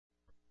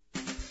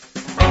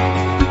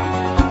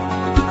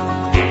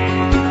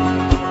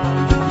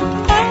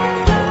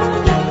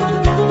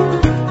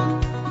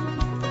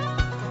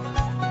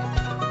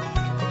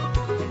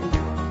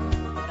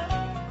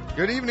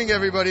Good evening,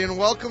 everybody, and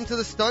welcome to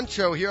the Stunt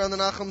Show here on the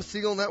Nachum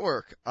Segal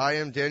Network. I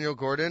am Daniel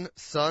Gordon,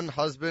 son,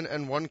 husband,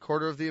 and one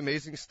quarter of the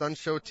amazing Stunt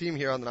Show team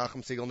here on the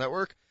Nachum Segal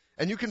Network,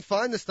 and you can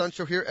find the Stunt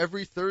Show here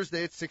every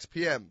Thursday at 6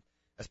 p.m.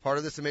 As part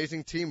of this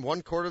amazing team,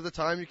 one quarter of the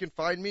time you can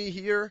find me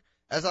here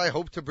as I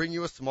hope to bring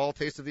you a small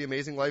taste of the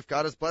amazing life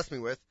God has blessed me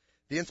with,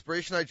 the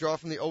inspiration I draw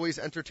from the always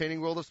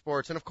entertaining world of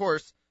sports, and of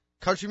course,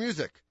 country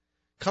music.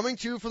 Coming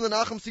to you from the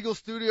Nachum Segal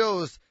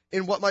Studios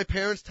in what my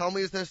parents tell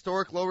me is the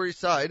historic Lower East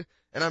Side,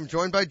 and I'm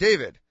joined by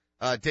David.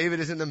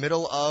 David is in the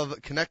middle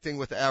of connecting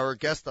with our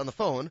guest on the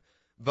phone,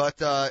 but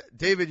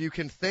David, you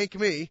can thank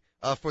me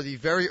for the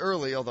very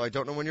early, although I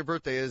don't know when your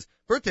birthday is,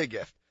 birthday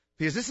gift,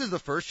 because this is the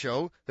first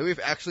show that we've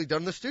actually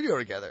done in the studio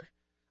together.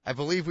 I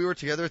believe we were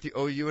together at the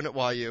OU and at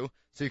YU,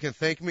 so you can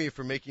thank me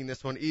for making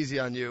this one easy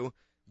on you,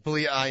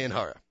 Bli Ayin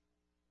Hara.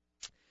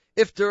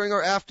 If during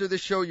or after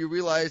this show you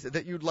realize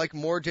that you'd like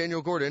more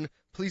Daniel Gordon,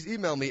 please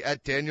email me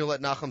at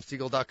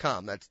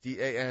daniel@nachumsegal.com. That's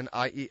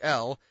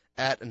DANIEL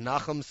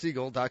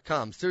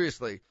 @nachumsegal.com.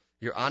 Seriously,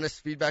 your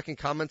honest feedback and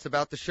comments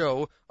about the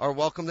show are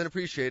welcomed and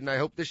appreciated, and I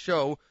hope this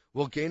show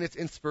will gain its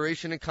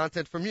inspiration and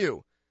content from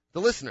you,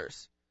 the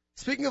listeners.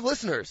 Speaking of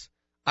listeners,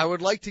 I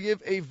would like to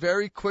give a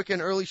very quick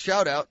and early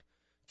shout-out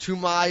to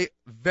my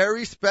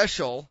very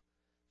special,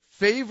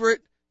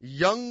 favorite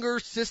younger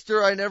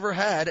sister I never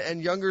had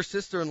and younger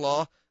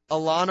sister-in-law,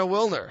 Alana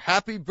Wilner.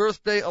 Happy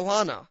birthday,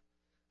 Alana.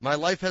 My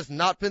life has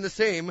not been the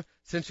same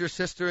since your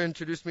sister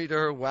introduced me to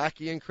her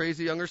wacky and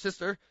crazy younger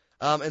sister.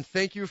 And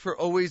thank you for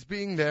always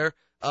being there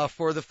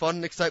for the fun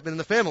and excitement in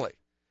the family.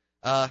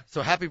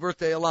 So happy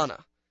birthday,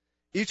 Alana.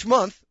 Each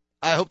month,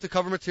 I hope to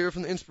cover material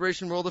from the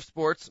inspiration world of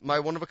sports, my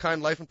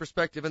one-of-a-kind life and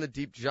perspective, and the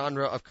deep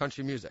genre of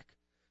country music.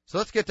 So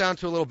let's get down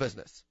to a little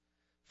business.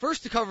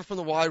 First, to cover from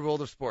the wide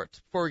world of sports,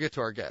 before we get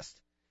to our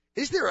guest.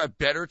 Is there a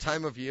better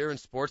time of year in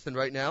sports than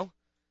right now?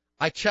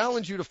 I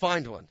challenge you to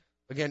find one.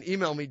 Again,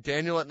 email me,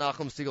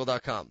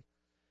 daniel@nachumsegal.com.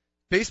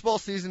 Baseball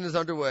season is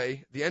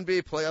underway. The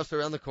NBA playoffs are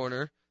around the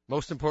corner.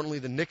 Most importantly,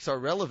 the Knicks are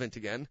relevant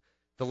again.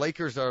 The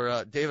Lakers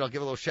are, David, I'll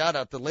give a little shout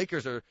out. The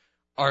Lakers are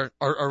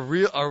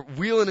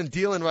wheeling and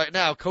dealing right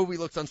now. Kobe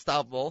looks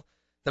unstoppable.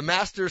 The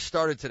Masters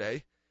started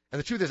today. And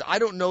the truth is, I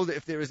don't know that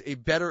if there is a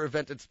better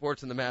event in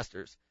sports than the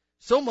Masters.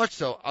 So much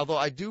so, although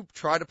I do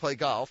try to play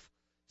golf,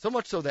 so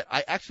much so that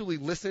I actually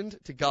listened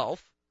to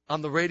golf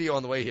on the radio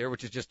on the way here,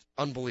 which is just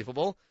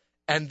unbelievable.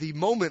 And the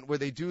moment where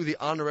they do the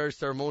honorary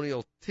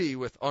ceremonial tee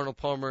with Arnold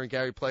Palmer and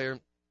Gary Player,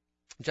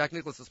 Jack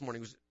Nicklaus this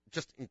morning was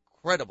just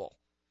incredible.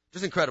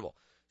 Just incredible.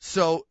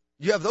 So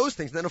you have those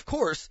things. And then, of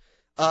course,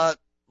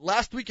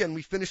 last weekend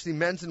we finished the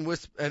men's and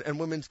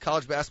women's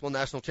college basketball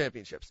national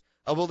championships.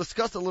 We'll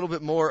discuss a little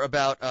bit more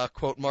about,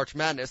 quote, March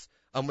Madness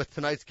with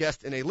tonight's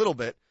guest in a little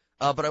bit.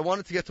 But I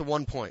wanted to get to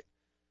one point.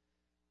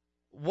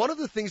 One of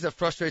the things that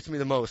frustrates me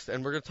the most,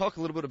 and we're going to talk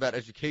a little bit about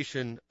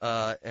education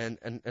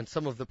and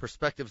some of the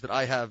perspectives that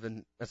I have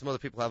and some other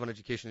people have on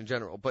education in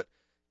general, but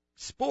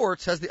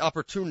sports has the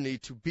opportunity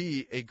to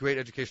be a great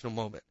educational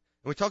moment.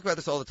 And we talk about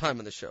this all the time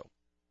on the show.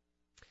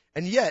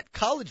 And yet,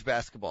 college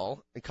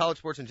basketball and college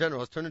sports in general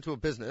has turned into a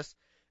business,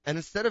 and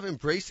instead of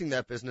embracing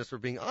that business or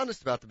being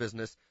honest about the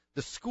business,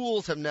 the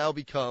schools have now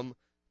become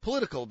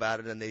political about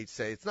it, and they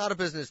say it's not a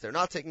business, they're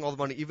not taking all the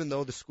money, even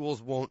though the schools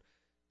won't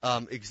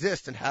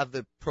exist and have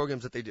the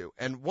programs that they do.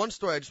 And one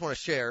story I just want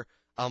to share,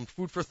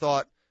 food for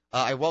thought,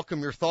 I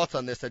welcome your thoughts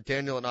on this at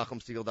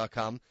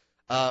daniel@nachumsegal.com,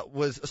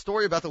 was a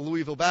story about the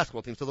Louisville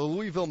basketball team. So the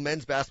Louisville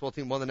men's basketball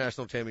team won the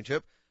national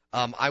championship.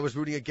 I was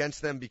rooting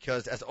against them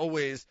because, as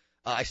always,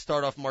 I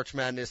start off March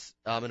Madness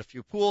in a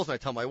few pools, and I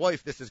tell my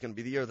wife this is going to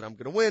be the year that I'm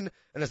going to win,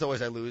 and as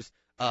always I lose.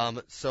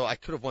 So I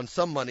could have won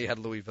some money had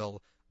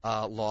Louisville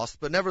lost.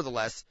 But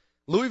nevertheless,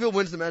 Louisville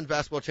wins the men's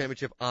basketball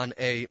championship on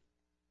a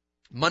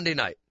Monday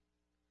night.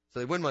 So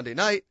they win Monday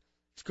night.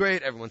 It's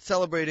great. Everyone's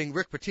celebrating.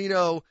 Rick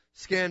Pitino,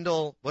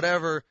 scandal,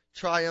 whatever,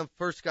 triumph,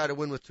 first guy to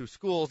win with two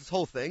schools, this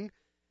whole thing.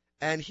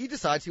 And he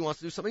decides he wants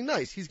to do something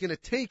nice. He's going to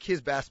take his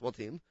basketball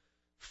team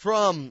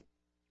from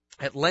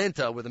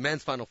Atlanta, where the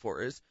men's Final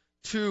Four is,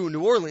 to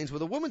New Orleans, where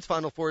the women's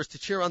Final Four is, to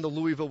cheer on the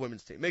Louisville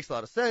women's team. Makes a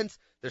lot of sense.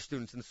 They're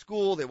students in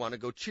school. They want to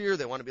go cheer.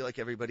 They want to be like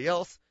everybody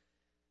else.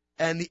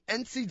 And the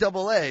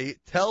NCAA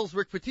tells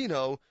Rick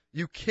Pitino,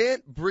 you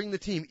can't bring the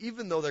team,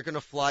 even though they're going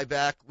to fly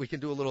back. We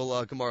can do a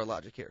little Gemara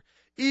logic here.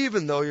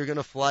 Even though you're going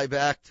to fly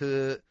back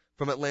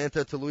from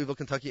Atlanta to Louisville,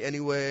 Kentucky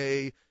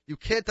anyway, you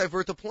can't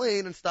divert the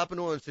plane and stop in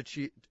New Orleans to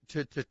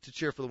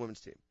cheer for the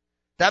women's team.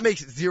 That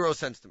makes zero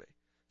sense to me.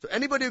 So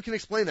anybody who can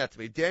explain that to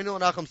me,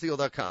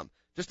 daniel@nachumsegal.com.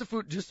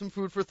 Just some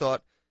food for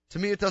thought. To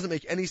me, it doesn't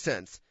make any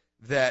sense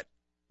that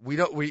we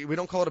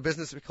don't call it a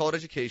business, we call it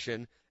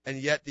education, and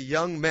yet the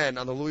young men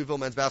on the Louisville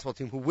men's basketball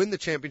team who win the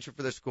championship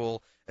for their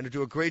school and who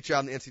do a great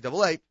job in the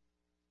NCAA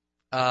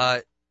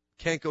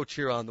can't go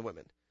cheer on the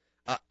women.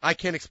 I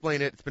can't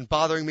explain it. It's been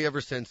bothering me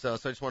ever since, so I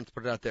just wanted to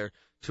put it out there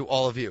to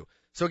all of you.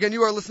 So again,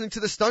 you are listening to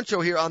the Stunt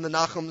Show here on the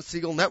Nachum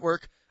Segal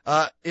Network.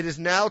 It is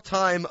now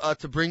time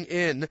to bring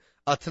in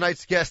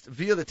tonight's guest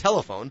via the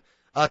telephone.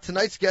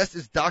 Tonight's guest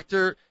is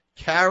Dr.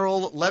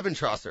 Carol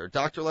Levantrosser.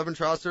 Dr.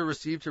 Levantrosser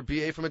received her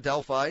BA from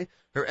Adelphi,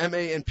 her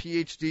MA and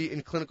PhD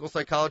in clinical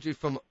psychology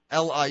from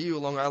LIU,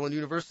 Long Island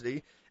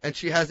University, and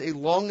she has a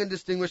long and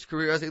distinguished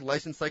career as a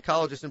licensed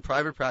psychologist in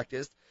private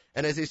practice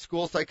and as a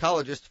school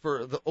psychologist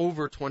for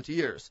over 20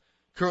 years.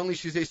 Currently,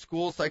 she's a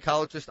school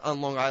psychologist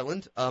on Long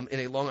Island,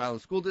 in a Long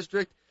Island school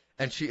district,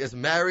 and she is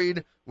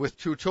married with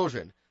 2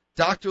 children.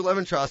 Dr.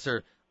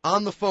 Levantrosser,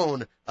 on the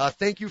phone,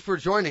 thank you for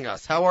joining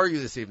us. How are you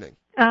this evening?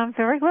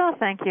 Very well,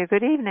 thank you.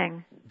 Good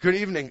evening. Good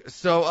evening.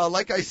 So,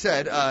 like I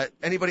said,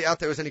 anybody out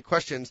there with any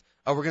questions,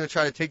 we're going to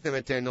try to take them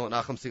at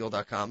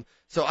daniel@nachumsegal.com.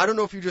 So I don't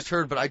know if you just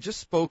heard, but I just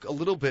spoke a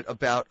little bit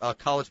about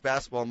college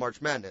basketball and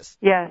March Madness.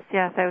 Yes,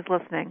 I was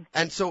listening.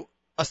 And so,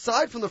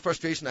 aside from the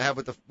frustration I have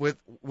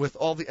with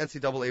all the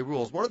NCAA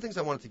rules, one of the things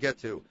I wanted to get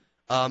to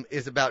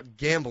is about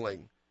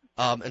gambling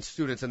and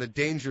students and the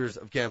dangers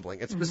of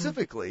gambling. And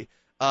specifically,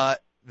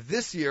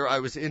 this year I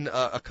was in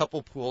a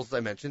couple pools, as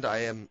I mentioned. I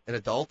am an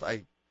adult.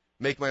 I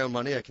make my own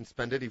money. I can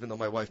spend it, even though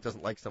my wife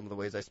doesn't like some of the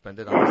ways I spend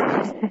it on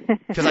these things,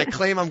 because I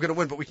claim I'm going to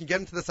win. But we can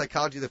get into the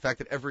psychology of the fact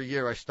that every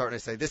year I start and I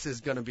say, this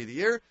is going to be the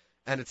year,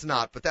 and it's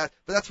not. But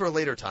that's for a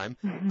later time.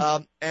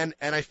 And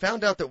I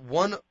found out that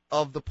one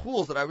of the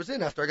pools that I was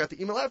in, after I got the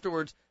email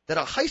afterwards, that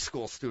a high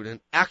school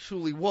student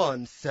actually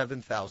won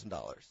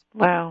 $7,000.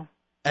 Wow.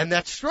 And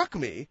that struck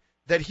me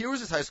that here was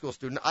this high school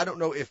student. I don't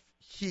know if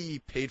he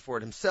paid for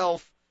it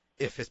himself,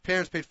 if his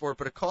parents paid for it,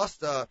 but it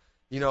cost,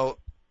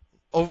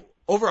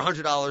 over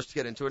 $100 to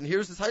get into it. And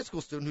here's this high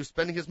school student who's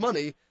spending his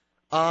money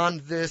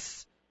on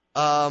this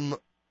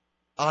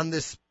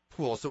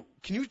pool. So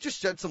can you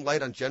just shed some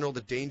light on general the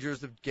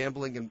dangers of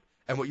gambling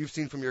and what you've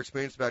seen from your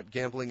experience about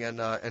gambling and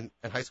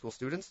high school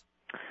students?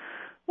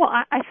 Well,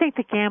 I think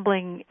that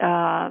gambling,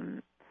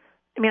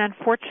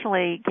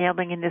 unfortunately,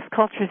 gambling in this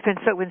culture has been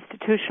so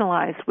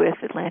institutionalized with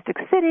Atlantic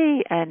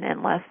City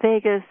and Las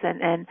Vegas,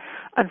 and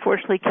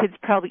unfortunately kids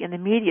probably in the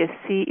media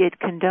see it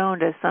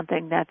condoned as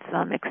something that's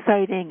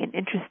exciting and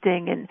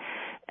interesting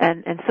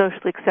and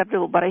socially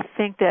acceptable. But I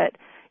think that,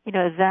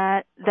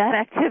 that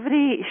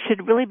activity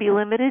should really be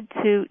limited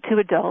to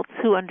adults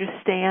who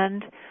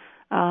understand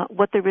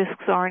what the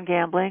risks are in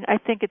gambling. I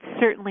think it's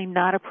certainly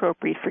not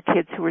appropriate for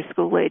kids who are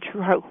school age,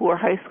 who are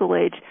high school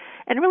age,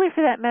 and really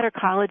for that matter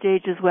college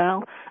age as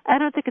well. I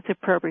don't think it's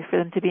appropriate for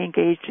them to be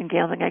engaged in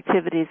gambling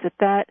activities.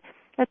 At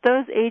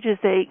those ages,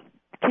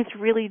 kids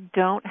really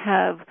don't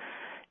have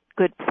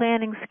good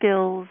planning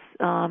skills.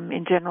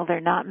 In general, they're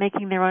not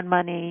making their own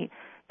money. I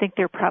think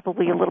they're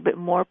probably a little bit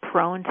more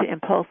prone to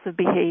impulsive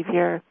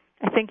behavior.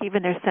 I think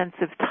even their sense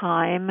of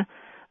time,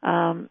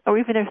 or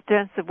even their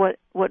sense of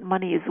what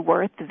money is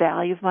worth, the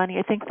value of money.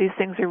 I think these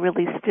things are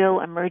really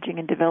still emerging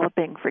and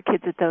developing for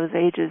kids at those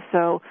ages.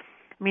 So,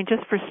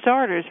 just for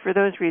starters, for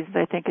those reasons,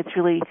 I think it's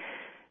really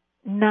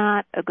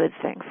not a good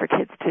thing for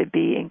kids to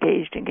be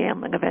engaged in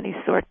gambling of any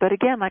sort. But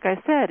again, like I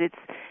said,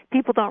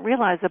 people don't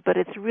realize it, but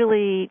it's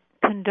really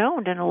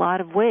condoned in a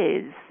lot of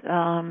ways,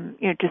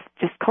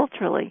 just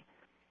culturally.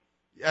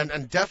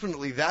 And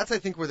definitely, that's, I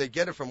think, where they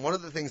get it from. One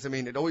of the things,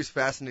 it always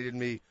fascinated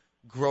me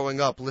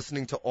growing up,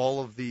 listening to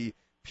all of the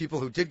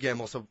people who did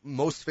gamble, so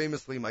most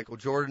famously Michael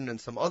Jordan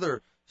and some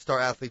other star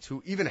athletes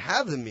who even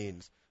have the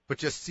means, but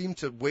just seem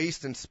to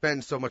waste and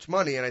spend so much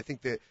money. And I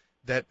think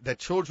that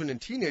children and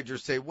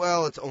teenagers say,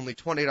 well, it's only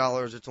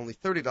 $20, it's only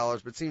 $30,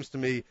 but it seems to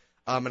me,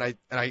 and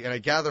I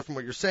gather from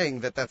what you're saying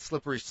that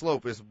slippery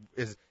slope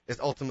is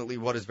ultimately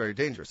what is very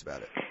dangerous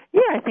about it.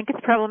 Yeah, I think it's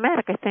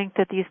problematic. I think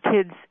that these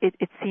kids,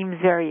 it seems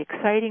very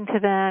exciting to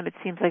them. It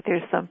seems like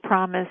there's some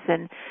promise.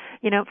 And,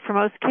 for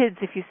most kids,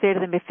 if you say to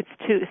them, if it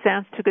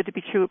sounds too good to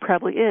be true, it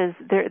probably is,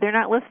 they're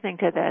not listening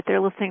to that.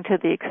 They're listening to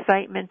the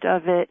excitement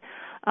of it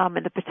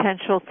and the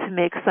potential to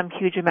make some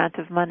huge amount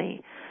of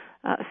money.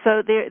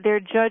 So their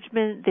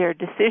judgment, their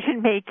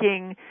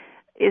decision-making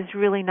is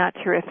really not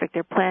terrific.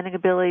 Their planning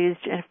abilities,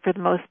 for the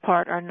most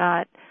part, are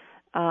not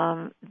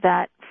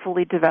that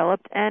fully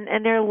developed,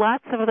 and there are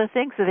lots of other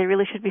things that they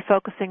really should be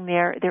focusing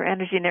their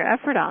energy and their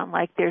effort on,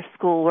 like their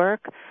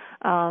schoolwork,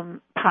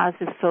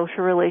 positive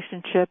social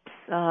relationships.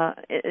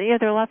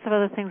 There are lots of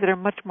other things that are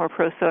much more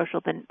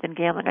pro-social than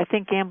gambling. I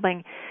think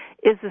gambling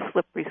is a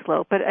slippery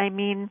slope, but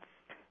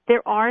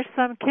there are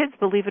some kids,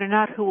 believe it or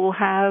not, who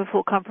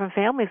come from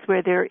families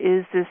where there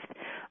is this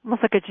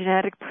almost like a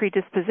genetic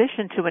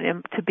predisposition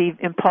to be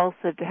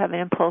impulsive, to have an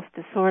impulse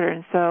disorder,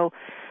 and so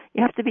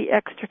you have to be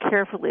extra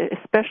careful,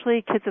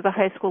 especially kids at the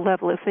high school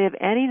level. If they have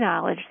any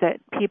knowledge that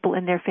people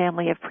in their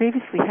family have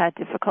previously had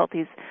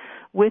difficulties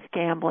with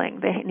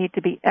gambling, they need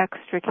to be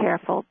extra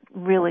careful,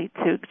 really,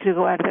 to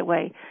go out of their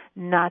way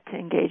not to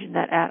engage in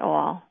that at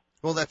all.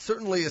 Well, that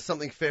certainly is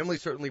something. Family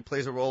certainly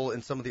plays a role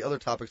in some of the other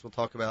topics we'll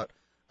talk about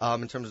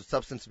in terms of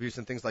substance abuse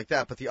and things like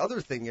that. But the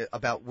other thing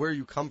about where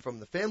you come from,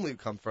 the family you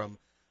come from,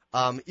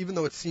 even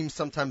though it seems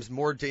sometimes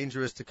more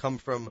dangerous to come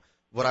from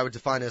what I would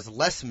define as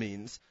less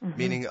means,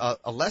 meaning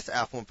a less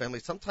affluent family,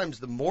 sometimes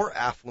the more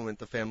affluent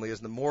the family is,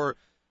 the more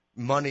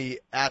money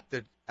at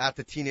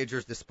the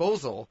teenager's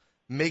disposal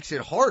makes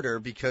it harder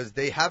because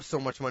they have so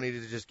much money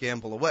to just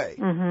gamble away.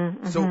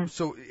 Mm-hmm,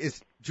 So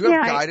do you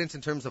have guidance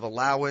in terms of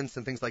allowance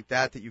and things like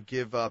that you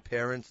give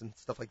parents and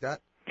stuff like that?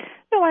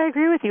 No, I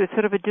agree with you. It's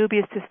sort of a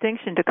dubious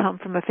distinction to come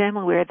from a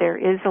family where there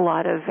is a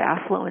lot of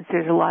affluence,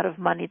 there's a lot of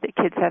money that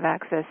kids have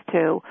access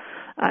to.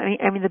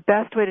 I mean, the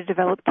best way to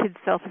develop kids'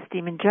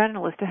 self-esteem in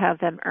general is to have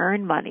them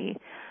earn money.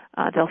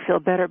 They'll feel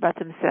better about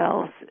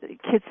themselves.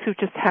 Kids who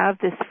just have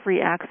this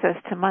free access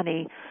to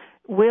money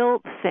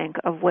will think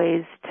of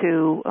ways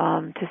to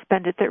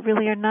spend it that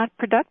really are not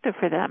productive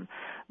for them.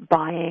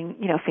 Buying,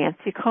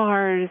 fancy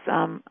cars.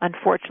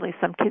 Unfortunately,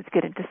 some kids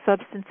get into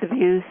substance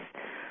abuse.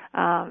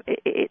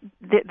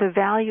 The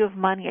value of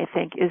money, I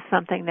think, is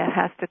something that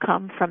has to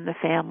come from the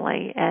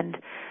family, and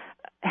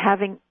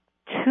having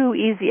too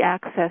easy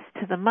access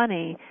to the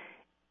money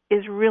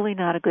is really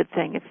not a good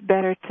thing. It's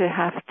better to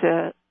have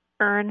to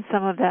earn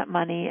some of that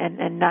money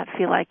and not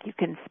feel like you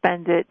can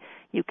spend it,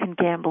 you can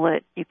gamble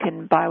it, you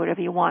can buy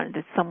whatever you want.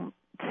 That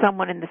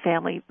someone in the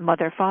family,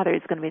 mother, father,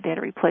 is going to be there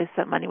to replace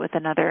that money with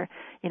another,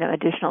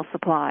 additional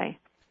supply.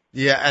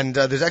 Yeah, and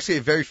there's actually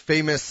a very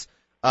famous,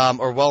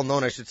 or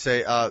well-known, I should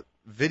say,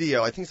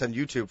 video, I think it's on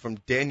YouTube, from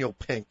Daniel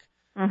Pink,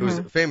 who's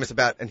famous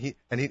about, and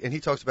he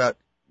talks about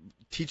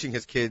teaching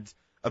his kids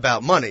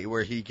about money,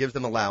 where he gives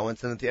them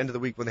allowance, and at the end of the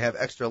week when they have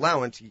extra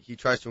allowance, he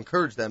tries to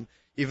encourage them,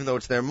 even though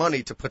it's their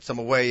money, to put some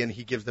away, and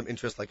he gives them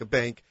interest like a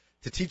bank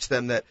to teach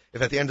them that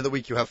if at the end of the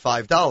week you have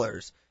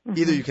 $5,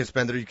 either you can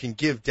spend it or you can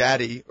give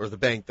daddy or the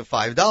bank the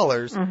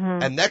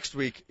 $5, and next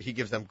week he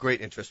gives them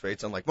great interest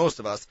rates, unlike most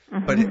of us,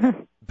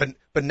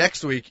 but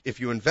next week if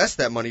you invest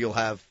that money you'll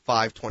have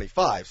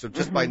 $5.25. So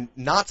just by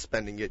not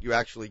spending it, you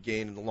actually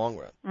gain in the long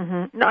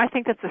run. No, I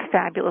think that's a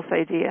fabulous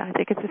idea. I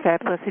think it's a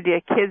fabulous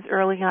idea. Kids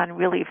early on,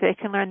 really, if they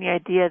can learn the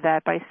idea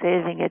that by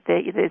saving it,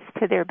 it's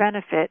to their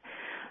benefit,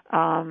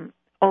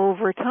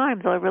 over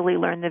time they'll really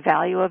learn the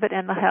value of it,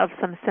 and they'll have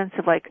some sense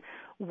of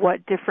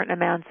what different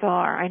amounts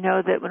are. I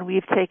know that when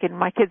we've taken,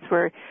 my kids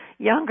were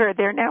younger,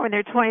 they're now in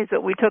their 20s,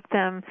 but we took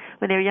them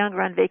when they were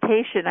younger on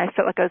vacation. I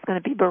felt like I was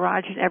going to be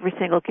barraged in every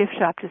single gift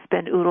shop to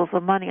spend oodles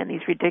of money on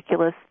these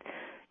ridiculous,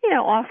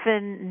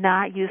 often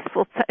not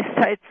useful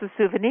types of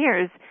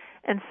souvenirs.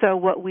 And so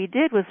what we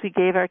did was we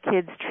gave our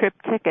kids trip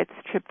tickets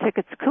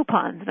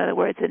coupons, in other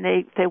words, and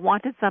they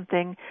wanted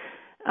something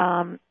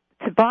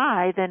to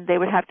buy, then they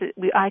would have to,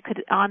 I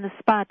could on the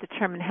spot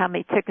determine how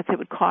many tickets it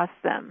would cost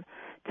them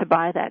to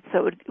buy that.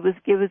 So it was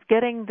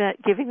giving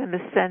them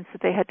a sense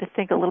that they had to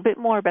think a little bit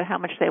more about how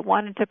much they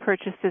wanted to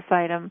purchase this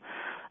item.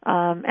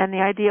 And the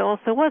idea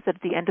also was that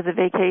at the end of the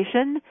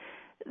vacation,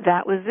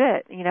 that was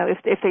it.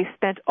 If they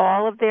spent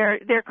all of their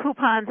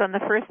coupons on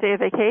the first day of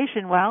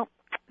vacation, well,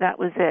 that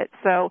was it.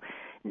 So,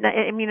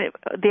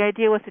 the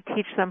idea was to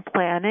teach them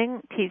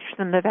planning, teach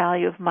them the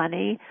value of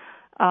money,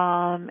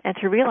 and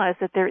to realize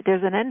that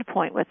there's an end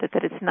point with it,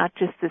 that it's not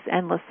just this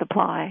endless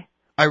supply.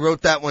 I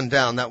wrote that one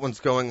down. That one's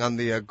going on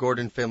the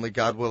Gordon family,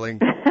 God willing,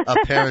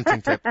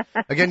 parenting tip.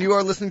 Again, you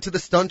are listening to The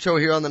Stunt Show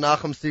here on the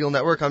Nachum Segal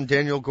Network. I'm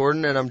Daniel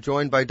Gordon, and I'm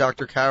joined by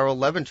Dr. Carol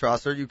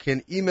Levantrosser. You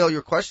can email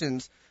your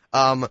questions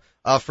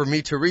for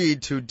me to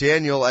read to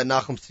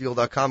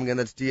Daniel@NachumSegal.com. Again,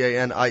 that's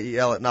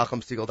DANIEL at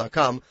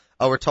NachumSegal.com.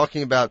 We're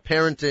talking about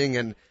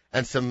parenting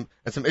and some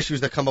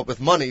issues that come up with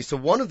money. So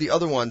one of the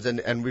other ones,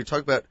 and we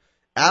talk about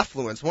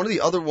affluence, one of the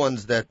other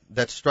ones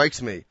that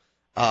strikes me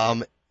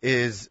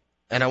is,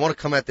 and I want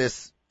to come at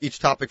each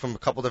topic from a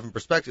couple different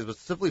perspectives, but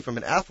specifically from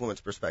an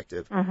affluence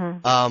perspective,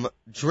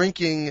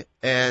 drinking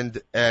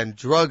and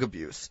drug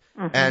abuse.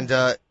 And,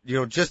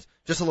 just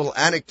a little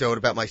anecdote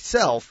about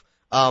myself.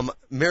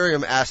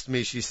 Miriam asked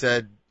me, she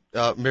said,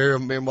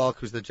 Miriam Walk,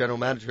 who's the general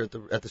manager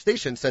at the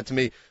station, said to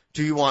me,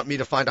 do you want me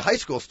to find a high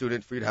school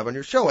student for you to have on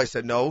your show? I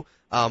said no.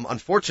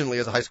 Unfortunately,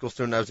 as a high school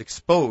student, I was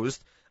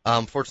exposed.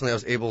 Fortunately, I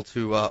was able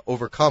to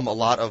overcome a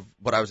lot of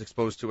what I was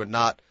exposed to and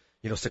not,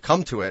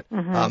 succumb to it.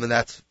 And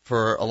that's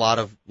for a lot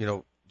of,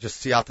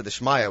 just siyata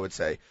d'shmaya, I would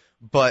say.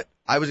 But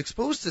I was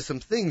exposed to some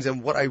things,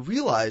 and what I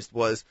realized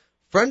was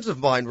friends of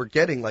mine were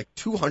getting like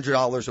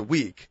 $200 a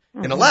week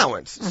in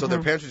allowance, so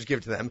their parents would just give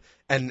it to them,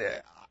 and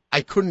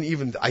I couldn't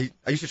even, I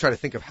used to try to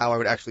think of how I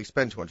would actually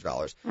spend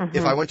 $200.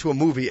 If I went to a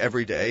movie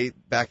every day,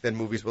 back then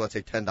movies were, let's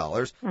say,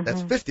 $10,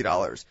 that's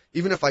 $50.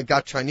 Even if I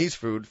got Chinese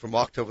food from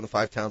Wachtov in the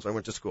Five Towns when I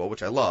went to school,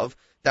 which I love,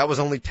 that was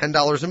only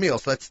 $10 a meal.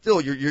 So that's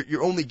still,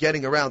 you're only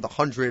getting around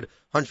 $100,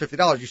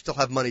 $150. You still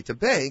have money to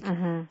bank.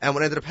 And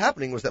what ended up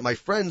happening was that my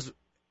friends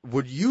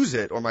would use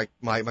it, or my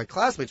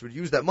classmates would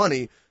use that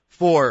money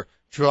for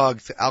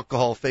drugs,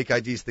 alcohol, fake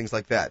IDs, things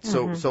like that.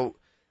 So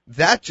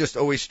that just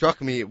always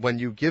struck me, when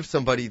you give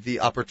somebody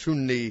the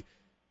opportunity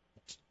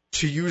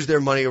to use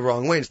their money a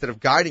wrong way, instead of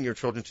guiding your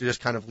children, to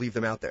just kind of leave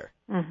them out there.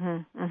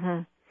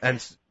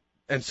 And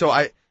so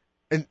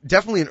and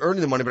definitely in earning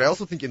the money, but I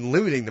also think in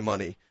limiting the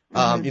money.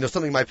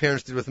 Something my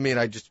parents did with me, and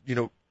I just,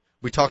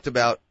 we talked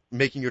about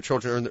making your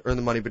children earn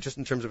the money, but just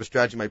in terms of a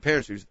strategy my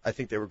parents used, I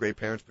think they were great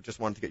parents, but just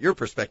wanted to get your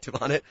perspective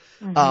on it.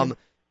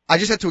 I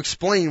just had to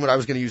explain what I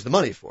was going to use the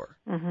money for.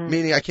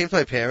 Meaning I came to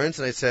my parents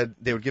and I said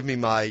they would give me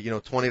my,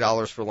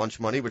 $20 for lunch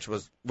money, which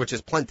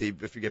is plenty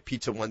if you get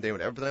pizza one day or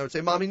whatever. But then I would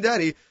say, Mommy and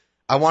Daddy,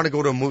 I want to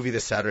go to a movie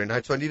this Saturday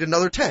night, so I need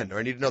another 10 or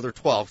I need another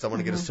 12 because I want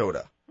to get a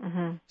soda.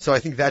 So I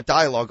think that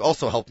dialogue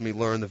also helped me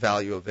learn the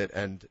value of it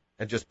and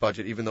just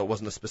budget, even though it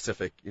wasn't a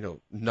specific,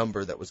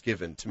 number that was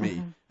given to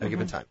me at a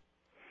given time.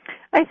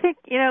 I think,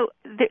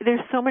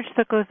 there's so much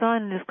that goes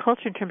on in this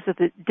culture in terms of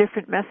the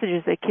different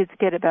messages that kids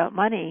get about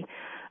money.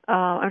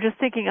 I'm just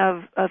thinking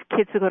of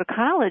kids who go to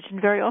college,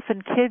 and very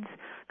often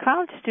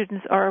college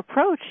students are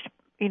approached,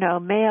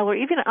 mail or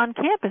even on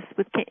campus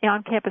with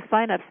on-campus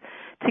sign-ups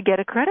to get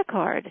a credit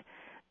card.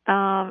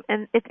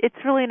 And it's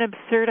really an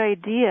absurd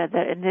idea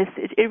that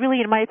it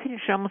really, in my opinion,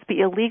 should almost be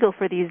illegal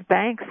for these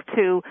banks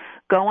to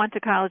go onto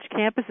college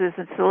campuses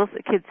and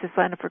solicit kids to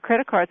sign up for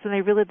credit cards when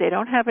they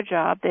don't have a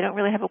job, they don't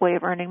really have a way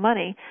of earning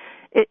money.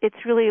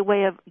 It's really a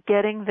way of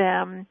getting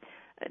them,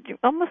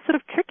 almost sort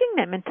of tricking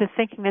them into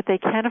thinking that they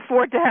can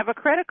afford to have a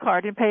credit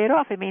card and pay it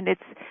off. I mean,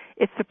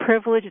 it's a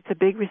privilege, it's a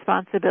big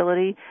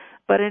responsibility,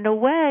 but in a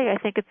way,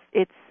 I think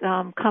it's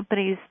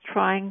companies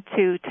trying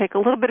to take a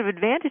little bit of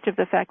advantage of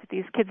the fact that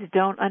these kids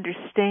don't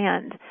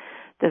understand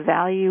the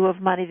value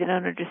of money, they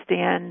don't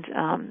understand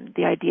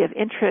the idea of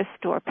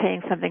interest or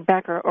paying something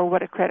back or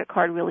what a credit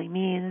card really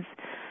means.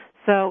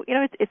 So,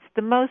 it's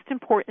the most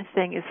important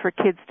thing is for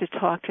kids to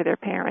talk to their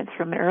parents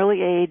from an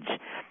early age,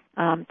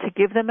 to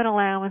give them an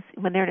allowance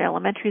when they're in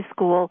elementary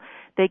school.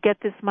 They get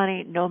this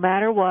money no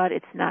matter what.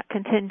 It's not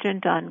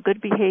contingent on good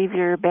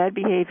behavior, bad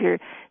behavior.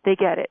 They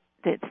get it.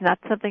 It's not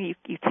something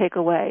you take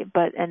away.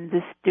 And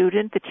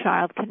the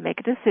child can make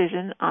a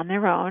decision on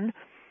their own.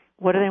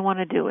 What do they want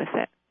to do with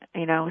it?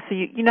 So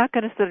you're not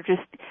going to sort of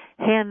just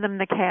hand them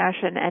the cash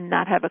and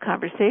not have a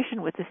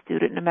conversation with the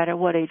student no matter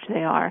what age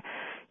they are.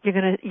 You're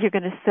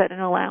going to set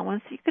an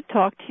allowance. You could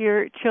talk to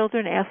your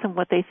children, ask them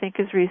what they think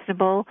is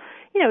reasonable.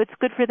 It's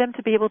good for them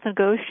to be able to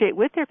negotiate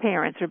with their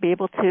parents or be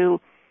able to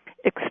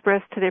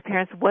express to their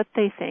parents what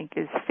they think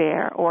is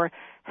fair or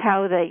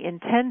how they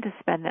intend to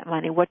spend that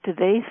money. What do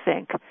they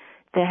think?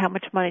 How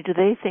much money do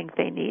they think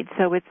they need?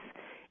 So it's,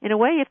 in a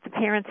way, if the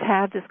parents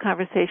have this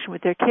conversation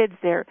with their kids,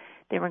 they're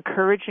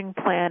encouraging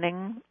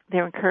planning.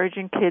 They're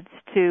encouraging kids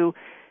to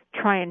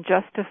try and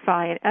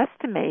justify and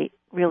estimate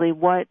really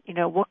what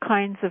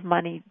kinds of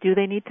money do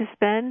they need to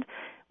spend,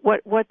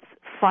 what's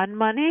fun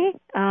money,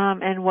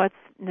 and what's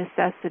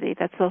necessity.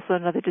 That's also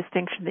another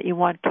distinction that you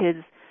want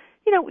kids,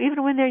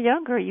 even when they're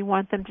younger, you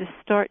want them to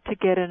start to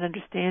get an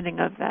understanding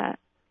of that.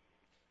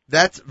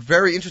 That's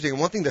very interesting.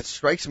 And one thing that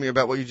strikes me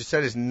about what you just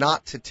said is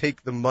not to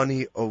take the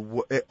money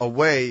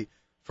away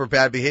for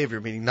bad behavior,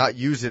 meaning not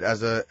use it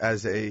as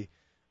a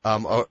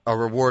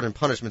reward and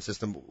punishment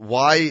system.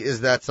 Why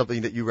is that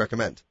something that you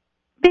recommend?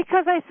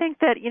 Because I think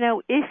that,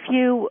 if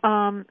you,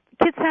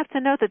 kids have to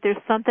know that there's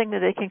something that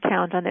they can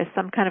count on. There's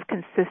some kind of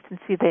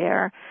consistency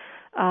there.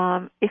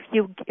 If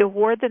you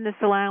award them this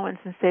allowance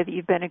and say that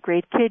you've been a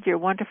great kid, you're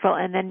wonderful,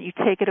 and then you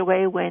take it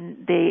away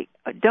when they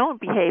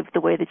don't behave the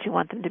way that you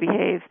want them to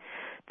behave,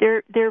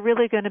 they're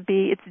really going to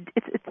be,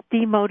 it's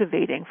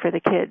demotivating for the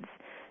kids.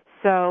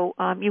 So,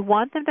 you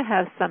want them to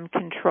have some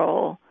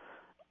control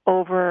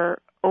over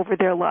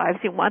their lives.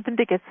 You want them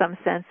to get some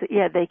sense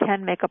that, they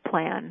can make a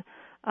plan.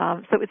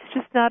 So it's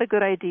just not a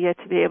good idea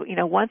to be able,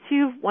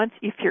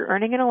 if you're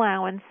earning an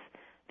allowance,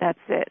 that's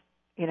it.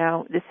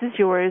 This is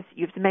yours.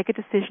 You have to make a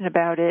decision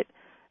about it,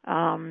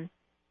 and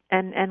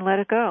let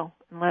it go.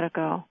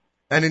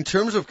 And in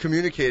terms of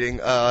communicating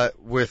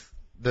with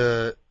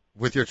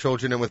your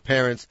children and with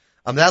parents,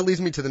 that leads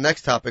me to the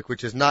next topic,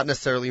 which is not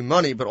necessarily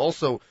money, but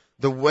also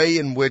the way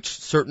in which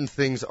certain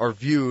things are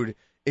viewed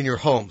in your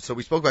home. So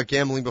we spoke about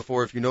gambling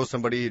before. If you know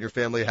somebody in your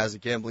family has a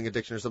gambling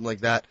addiction or something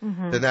like that,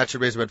 then that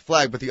should raise a red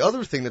flag. But the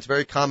other thing that's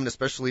very common,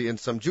 especially in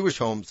some Jewish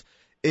homes,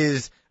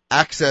 is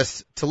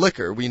access to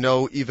liquor. We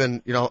know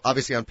even,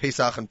 obviously on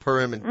Pesach and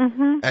Purim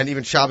and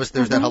even Shabbos,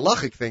 there's that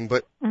halachic thing.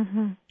 But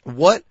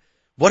what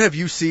have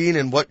you seen,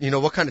 and what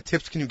kind of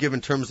tips can you give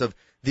in terms of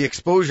the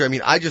exposure? I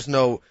mean, I just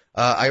know,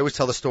 I always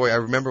tell the story. I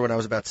remember when I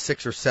was about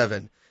 6 or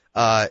 7,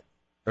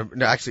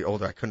 no, actually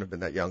older. I couldn't have been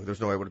that young. There's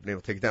no way I would have been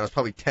able to take it down. I was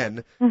probably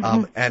 10.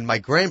 And my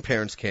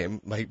grandparents came.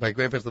 My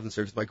grandparents lived in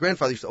Syracuse. My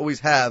grandfather used to always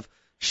have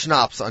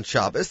schnapps on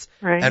Shabbos.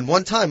 Right. And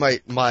one time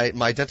my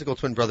identical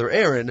twin brother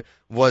Aaron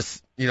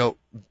was,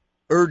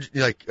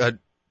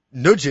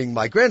 nudging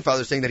my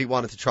grandfather, saying that he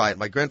wanted to try it.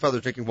 My grandfather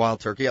was drinking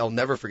Wild Turkey. I'll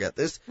never forget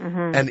this.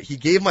 And he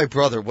gave my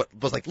brother what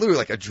was literally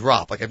like a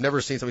drop. Like, I've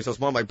never seen something so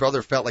small. My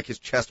brother felt like his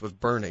chest was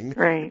burning.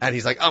 Right. And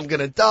he's like, I'm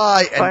gonna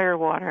die. Fire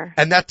water.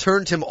 And that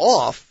turned him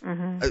off.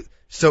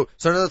 So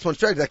I know that's one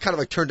strategy that kind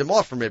of turned him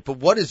off from it. But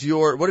what have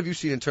you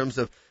seen in terms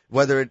of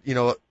whether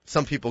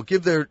some people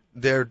give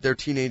their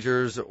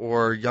teenagers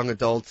or young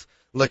adults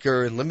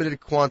liquor in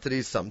limited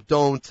quantities, some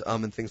don't,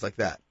 and things like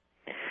that?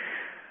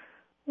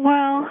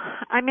 Well,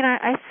 I mean,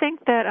 I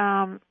think that,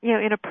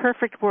 in a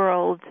perfect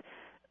world,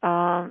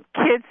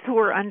 kids who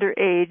are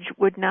underage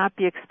would not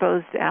be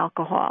exposed to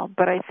alcohol,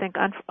 but I think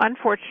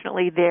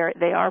unfortunately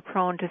they are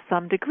prone to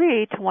some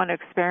degree to want to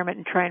experiment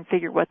and try and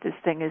figure what this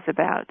thing is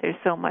about. There's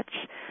so much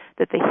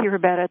that they hear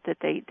about it, that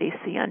they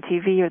see on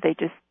TV, or they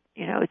just,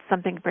 it's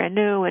something brand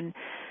new, and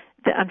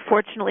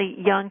unfortunately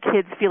young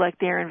kids feel like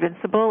they're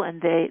invincible,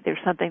 and there's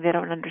something they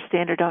don't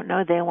understand or don't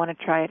know. They want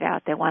to try it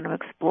out. They want to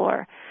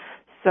explore.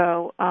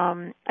 So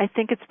I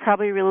think it's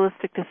probably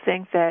realistic to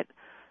think that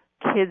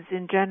kids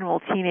in general,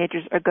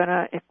 teenagers, are going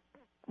to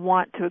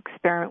want to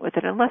experiment with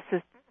it unless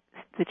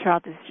the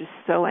child is just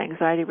so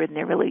anxiety-ridden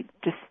they're really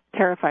just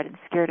terrified and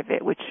scared of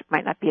it, which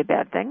might not be a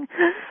bad thing.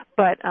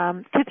 But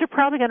kids are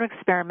probably going to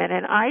experiment,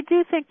 and I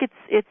do think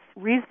it's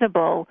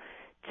reasonable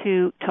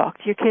to talk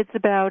to your kids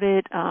about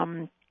it.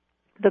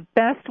 The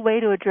best way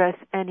to address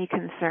any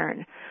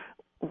concern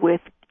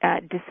with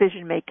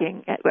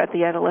decision-making at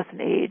the adolescent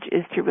age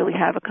is to really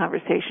have a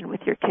conversation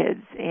with your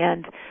kids.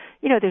 And,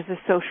 there's a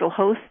social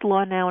host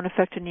law now in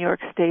effect in New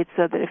York State,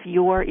 so that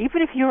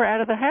even if you're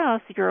out of the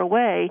house, you're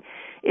away,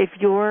 if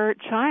your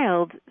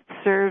child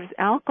serves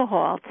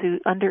alcohol to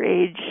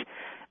underage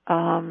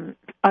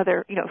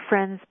other,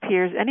 friends,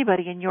 peers,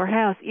 anybody in your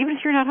house, even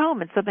if you're not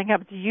home and something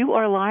happens, you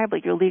are liable.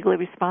 You're legally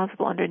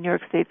responsible under New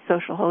York State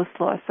social host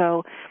law.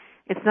 So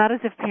it's not as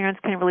if parents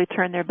can really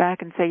turn their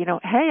back and say,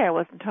 hey, I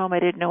wasn't home, I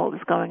didn't know what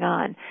was going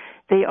on.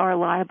 They are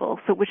liable,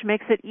 so which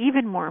makes it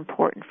even more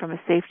important from a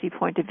safety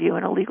point of view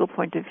and a legal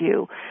point of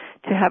view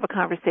to have a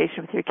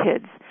conversation with your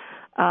kids.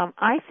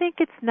 I think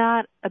it's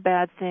not a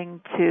bad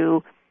thing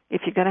to,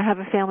 if you're going to have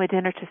a family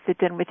dinner, to sit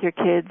down with your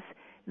kids,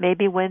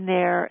 maybe when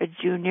they're a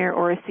junior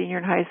or a senior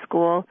in high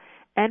school,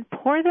 and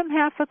pour them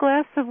half a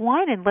glass of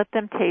wine and let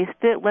them taste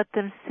it, let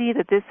them see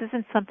that this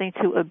isn't something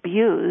to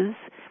abuse.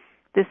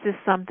 This is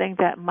something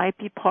that might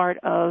be part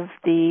of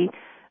the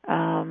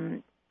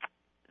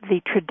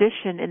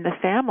tradition in the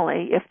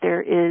family if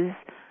there is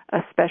a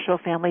special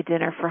family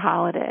dinner for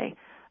holiday.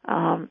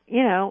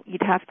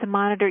 You'd have to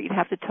monitor, you'd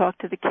have to talk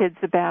to the kids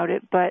about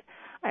it, but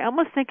I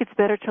almost think it's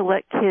better to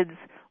let kids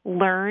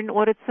learn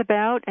what it's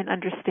about and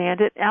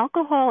understand it.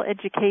 Alcohol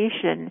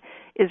education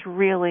is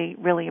really,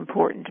 really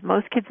important.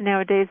 Most kids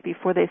nowadays,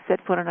 before they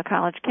set foot on a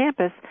college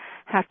campus,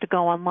 have to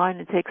go online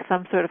and take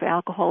some sort of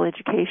alcohol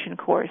education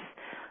course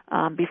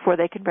before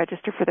they can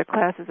register for their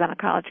classes on a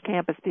college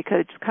campus,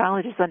 because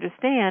colleges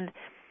understand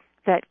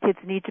that kids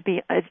need to be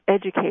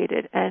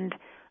educated. And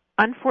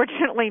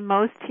unfortunately,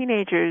 most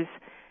teenagers,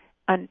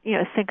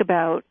 think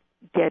about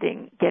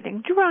getting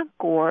drunk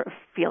or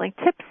feeling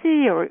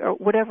tipsy or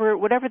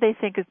whatever they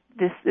think is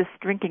this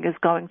drinking is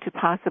going to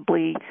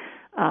possibly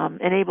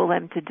enable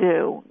them to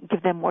do,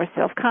 give them more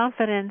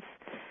self-confidence.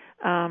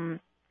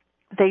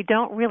 They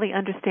don't really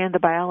understand the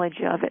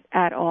biology of it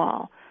at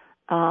all.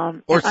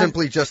 Or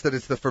simply just that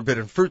it's the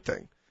forbidden fruit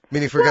thing.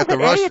 Meaning, forget the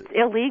rush. It's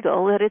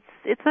illegal. That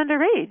it's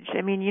underage.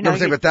 I mean, No, I'm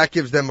saying, but that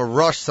gives them a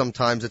rush.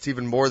 Sometimes it's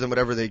even more than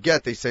whatever they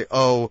get. They say,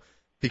 "Oh,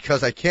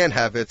 because I can't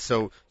have it."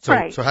 So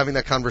having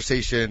that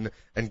conversation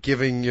and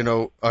giving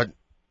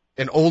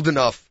an old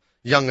enough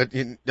young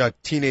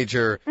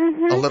teenager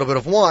a little bit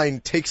of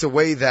wine takes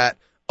away that.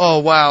 Oh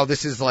wow,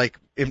 this is like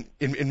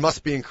it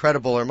must be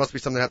incredible, or it must be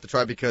something I have to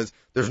try because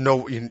there's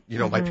no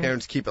my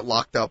parents keep it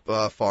locked up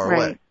far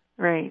away.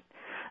 Right.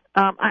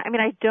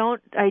 I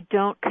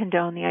don't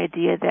condone the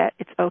idea that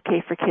it's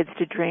okay for kids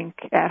to drink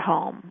at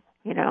home.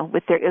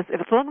 If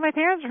as long as my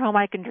parents are home,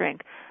 I can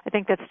drink. I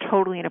think that's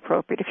totally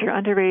inappropriate. If you're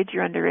underage,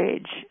 you're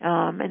underage,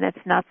 and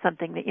that's not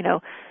something that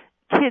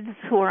kids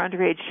who are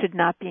underage should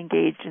not be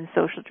engaged in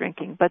social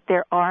drinking. But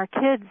there are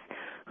kids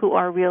who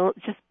are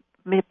just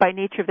by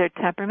nature of their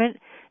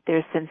temperament,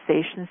 they're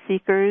sensation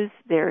seekers,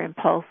 they're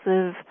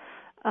impulsive,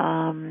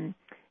 or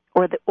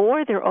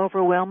they're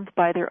overwhelmed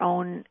by their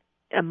own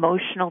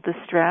emotional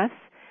distress,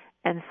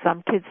 and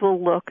some kids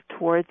will look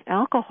towards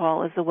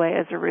alcohol as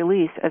a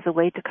release, as a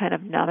way to kind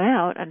of numb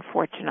out,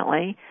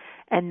 unfortunately,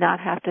 and not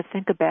have to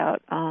think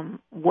about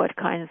what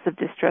kinds of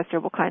distress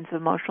or what kinds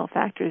of emotional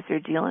factors they're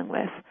dealing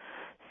with.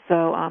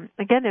 So,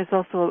 again, there's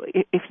also,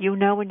 if you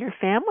know in your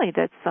family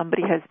that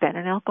somebody has been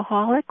an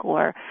alcoholic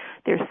or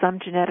there's some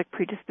genetic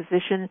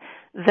predisposition,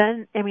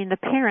 then, the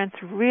parents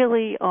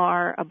really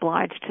are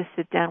obliged to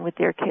sit down with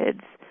their kids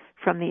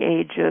from the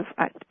age of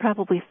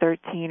probably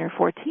 13 or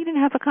 14 and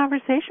have a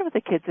conversation with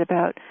the kids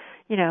about,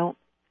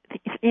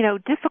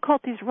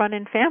 difficulties run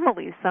in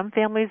families. Some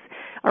families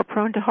are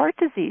prone to heart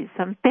disease.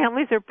 Some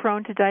families are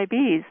prone to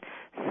diabetes.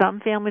 Some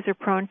families are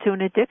prone to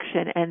an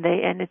addiction, and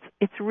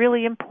it's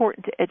really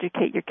important to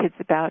educate your kids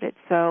about it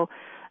so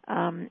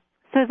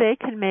they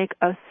can make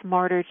a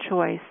smarter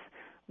choice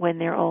when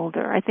they're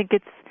older. I think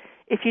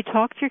if you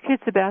talk to your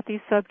kids about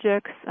these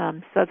subjects,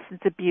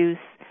 substance abuse,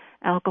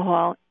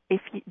 alcohol,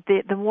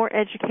 the more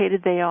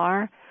educated they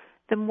are,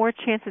 the more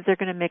chances they're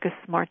going to make a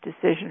smart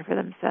decision for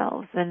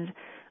themselves. And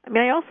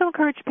I also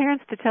encourage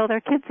parents to tell their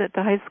kids at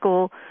the high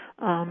school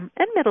and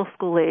middle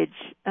school age,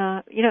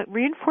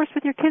 reinforce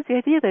with your kids the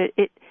idea that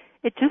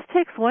it just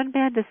takes one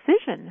bad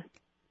decision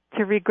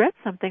to regret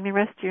something the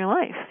rest of your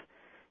life.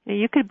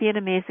 You could be an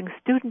amazing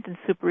student and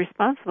super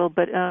responsible,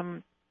 but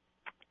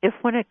if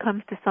when it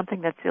comes to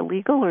something that's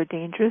illegal or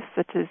dangerous,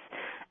 such as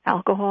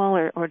alcohol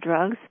or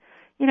drugs,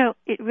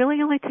 it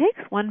really only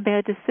takes one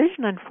bad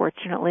decision,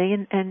 unfortunately,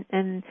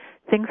 and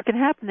things can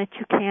happen that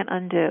you can't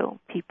undo.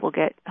 People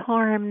get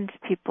harmed,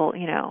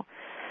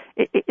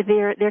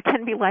 there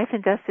can be life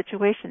and death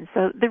situations.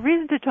 So the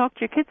reason to talk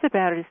to your kids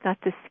about it is not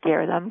to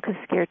scare them, because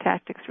scare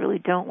tactics really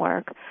don't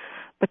work,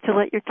 but to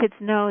let your kids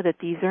know that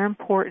these are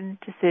important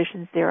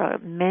decisions. There are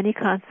many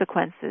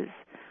consequences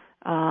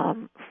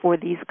for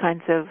these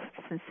kinds of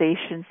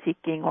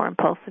sensation-seeking or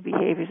impulsive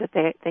behaviors that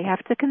they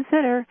have to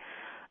consider.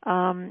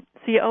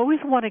 So you always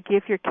want to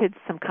give your kids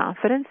some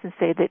confidence and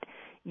say that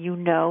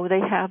they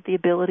have the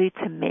ability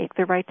to make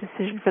the right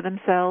decision for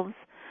themselves.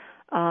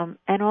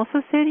 And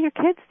also say to your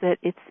kids that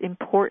it's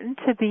important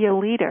to be a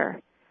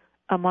leader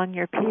among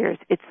your peers.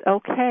 It's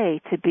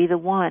okay to be the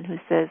one who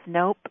says,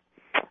 nope,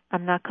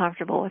 I'm not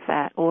comfortable with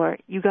that. Or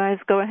you guys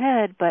go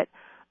ahead, but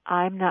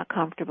I'm not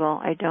comfortable.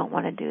 I don't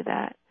want to do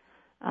that.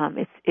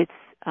 It's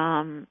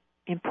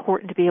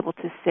important to be able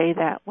to say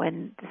that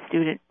when the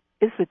student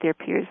is with their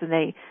peers and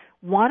they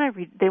want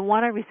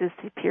to resist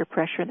the peer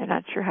pressure and they're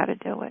not sure how to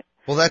do it.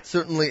 Well, that's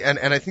certainly, and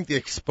I think the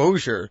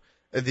exposure,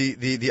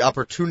 the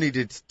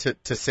opportunity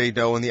to say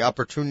no and the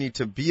opportunity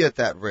to be at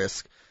that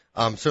risk,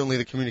 certainly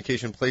the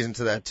communication plays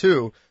into that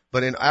too.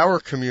 But in our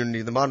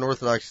community, the modern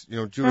Orthodox,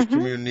 Jewish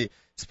community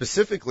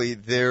specifically,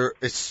 there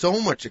is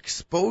so much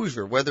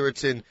exposure, whether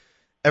it's in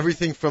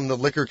everything from the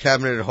liquor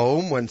cabinet at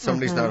home when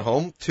somebody's not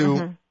home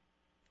to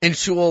in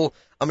shul.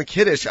 I'm a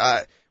kiddush.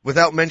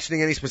 Without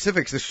mentioning any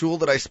specifics, the shul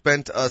that I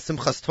spent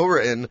Simchas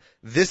Torah in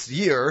this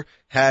year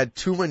had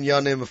two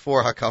minyanim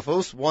for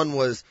Hakafos. One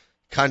was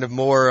kind of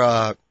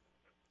more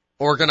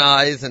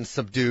organized and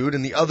subdued,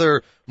 and the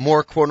other,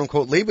 more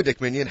quote-unquote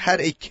Lebedik minyan, had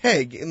a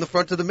keg in the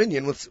front of the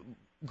minyan. With,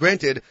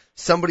 granted,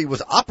 somebody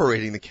was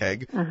operating the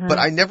keg, but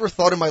I never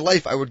thought in my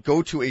life I would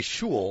go to a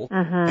shul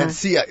and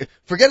see,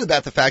 forget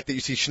about the fact that you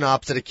see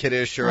schnapps at a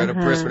kiddush or at a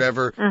bris,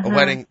 whatever, a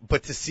wedding,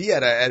 but to see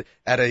at a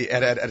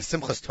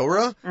Simchas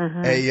Torah,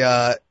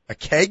 a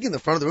keg in the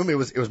front of the room, it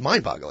was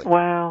mind-boggling.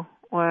 Wow.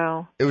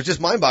 It was just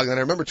mind-boggling.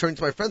 I remember turning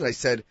to my friend and I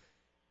said,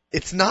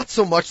 it's not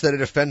so much that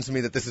it offends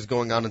me that this is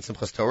going on in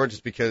Simchas Torah,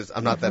 just because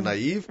I'm not that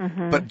naive,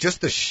 but just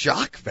the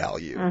shock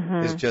value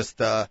is just,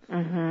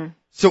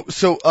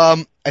 So,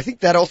 I think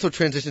that also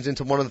transitions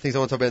into one of the things I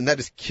want to talk about,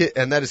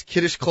 and that is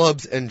Kiddush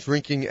clubs and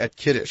drinking at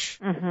Kiddush.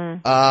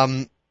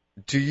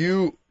 Do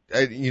you,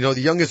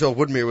 the young Israel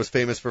Woodmere was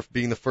famous for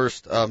being the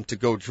first, to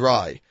go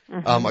dry.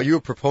 Are you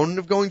a proponent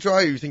of going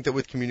dry, or you think that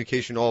with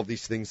communication all of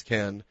these things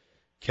can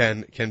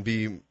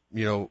be,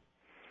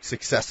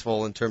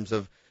 successful in terms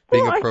of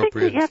being appropriate? I think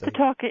that you have to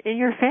talk in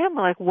your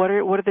family, like what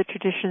are the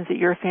traditions that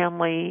your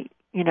family,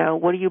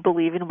 what do you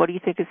believe in, what do you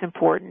think is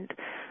important?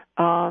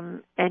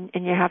 And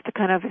you have to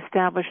kind of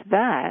establish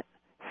that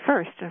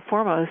first and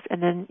foremost,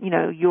 and then,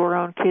 your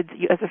own kids,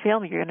 as a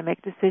family, you're going to make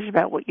a decision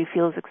about what you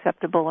feel is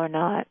acceptable or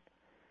not.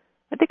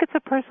 I think it's a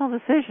personal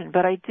decision,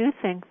 but I do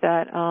think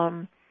that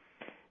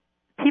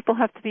people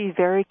have to be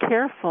very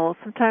careful.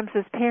 Sometimes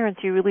as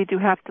parents, you really do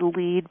have to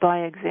lead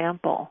by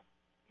example,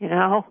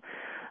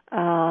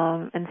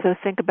 and so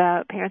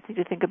parents need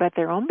to think about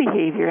their own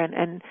behavior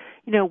and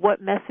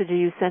what message are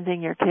you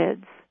sending your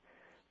kids?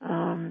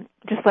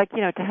 Just like,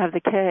 to have the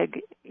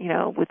keg,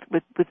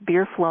 with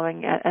beer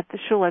flowing at the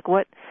shul, like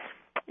what,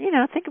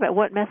 think about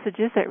what message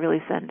is that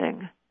really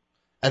sending?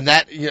 And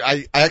that,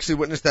 I actually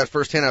witnessed that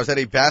firsthand. I was at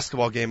a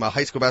basketball game, a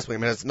high school basketball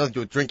game. It has nothing to do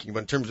with drinking, but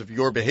in terms of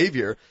your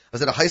behavior, I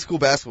was at a high school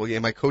basketball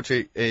game. I coach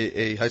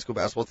a high school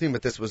basketball team,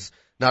 but this was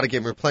not a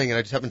game we were playing, and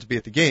I just happened to be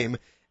at the game,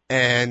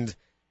 and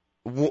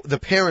the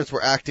parents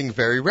were acting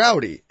very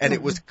rowdy, and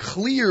it was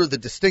clear the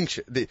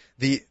distinction,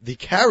 the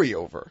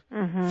carryover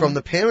from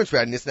the parents'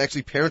 rowdiness, and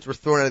actually parents were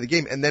thrown out of the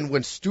game. And then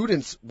when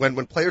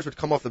players would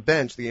come off the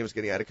bench, the game was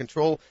getting out of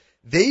control,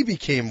 they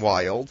became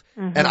wild,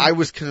 and I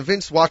was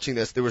convinced watching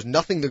this, there was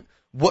nothing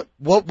what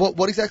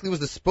exactly was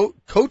the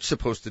coach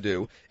supposed to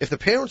do? If the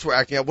parents were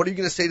acting out, what are you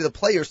going to say to the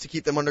players to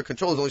keep them under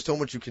control? There's only so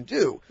much you can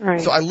do. Right.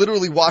 So I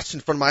literally watched in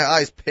front of my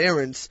eyes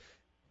parents,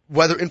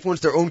 whether influence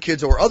their own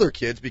kids or other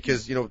kids,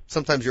 because,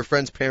 sometimes your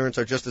friends' parents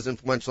are just as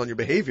influential on your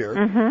behavior.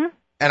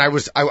 And I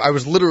was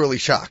literally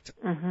shocked.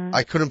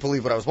 I couldn't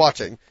believe what I was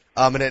watching.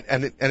 And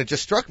it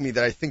just struck me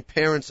that I think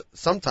parents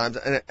sometimes,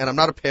 and I'm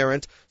not a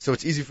parent, so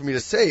it's easy for me to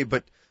say,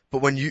 but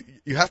when you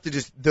have to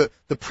just, the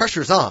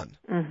pressure's on.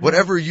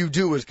 Whatever you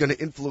do is going to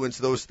influence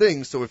those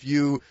things. So if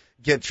you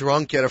get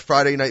drunk at a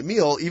Friday night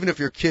meal, even if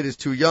your kid is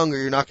too young or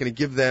you're not going to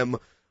give them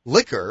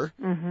liquor,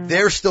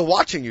 they're still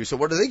watching you. So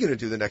what are they going to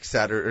do the next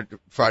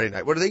Friday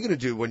night? What are they going to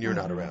do when you're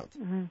not around?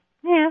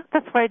 Yeah,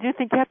 that's why I do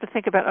think you have to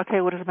think about,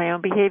 okay, what is my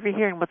own behavior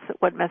here, and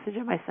what message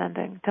am I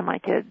sending to my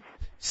kids?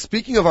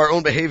 Speaking of our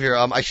own behavior,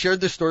 I shared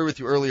this story with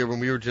you earlier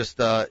when we were just,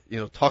 talking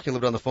a little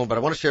bit on the phone, but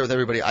I want to share it with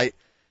everybody.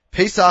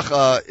 Pesach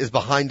is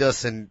behind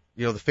us, and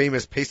the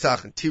famous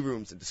Pesach and tea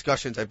rooms and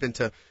discussions. I've been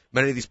to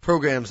many of these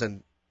programs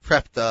and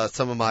prepped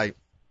some of my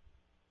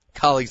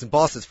colleagues and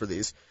bosses for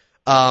these.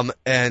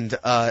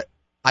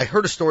 I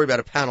heard a story about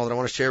a panel that I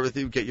want to share with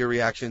you, get your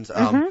reactions.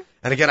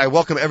 And again, I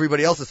welcome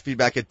everybody else's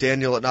feedback at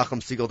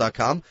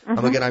daniel@nachumsegal.com.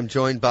 Again, I'm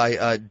joined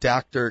by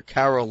Dr.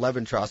 Carol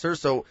Levantrosser.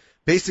 So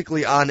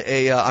basically on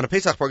a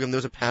Pesach program, there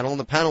was a panel, and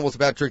the panel was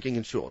about drinking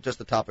in shul, just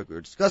the topic we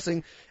were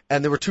discussing.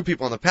 And there were two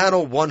people on the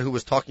panel, one who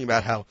was talking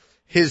about how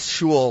his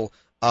shul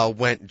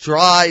went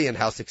dry and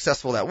how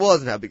successful that was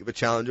and how big of a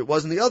challenge it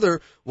was, and the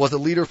other was a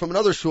leader from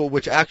another shul,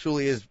 which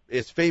actually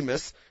is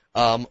famous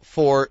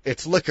for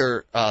its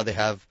liquor. They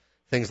have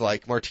things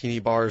like martini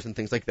bars and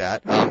things like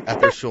that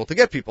at their shul to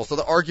get people. So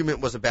the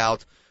argument was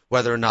about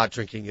whether or not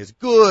drinking is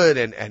good,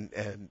 and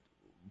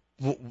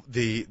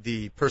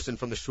the person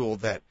from the shul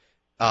that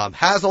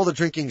has all the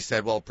drinking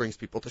said, well, it brings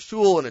people to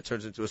shul and it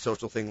turns into a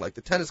social thing like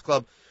the tennis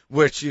club,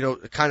 which,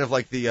 kind of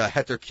like the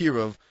Heter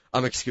Kiruv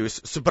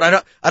excuse. So, but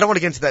I don't want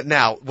to get into that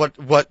now.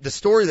 What the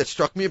story that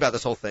struck me about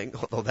this whole thing,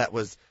 although that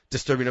was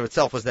disturbing of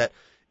itself, was that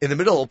in the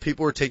middle,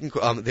 people were taking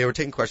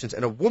questions,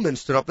 and a woman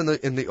stood up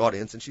in the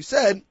audience, and she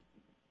said,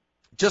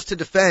 just to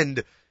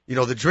defend,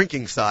 the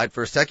drinking side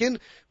for a second,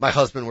 my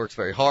husband works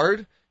very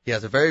hard. He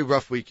has a very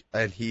rough week,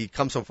 and he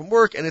comes home from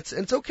work, and it's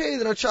okay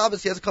that on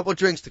Shabbos he has a couple of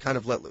drinks to kind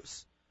of let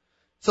loose.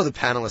 So the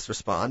panelists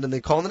respond, and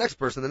they call on the next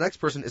person. The next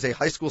person is a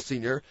high school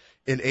senior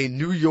in a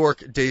New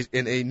York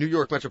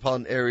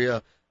metropolitan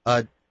area,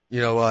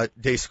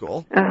 day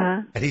school.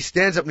 Uh-huh. And he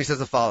stands up and he says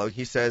the following.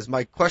 He says,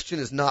 "My question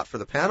is not for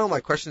the panel. My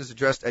question is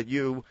addressed at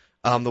you,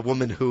 the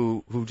woman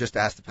who just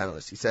asked the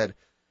panelists." He said,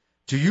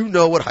 "Do you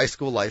know what high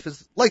school life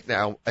is like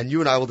now?" And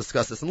you and I will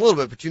discuss this in a little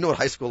bit, but you know what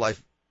high school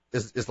life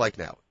is like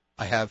now.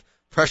 I have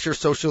pressure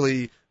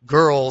socially,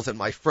 girls and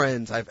my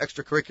friends. I have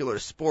extracurricular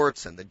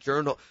sports and the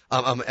journal,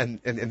 and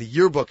the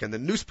yearbook and the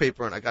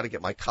newspaper, and I got to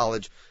get my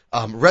college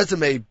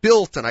resume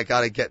built, and I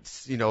got to get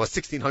a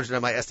 1600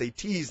 on my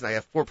SATs, and I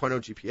have 4.0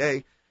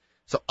 GPA.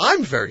 So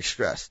I'm very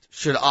stressed.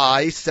 Should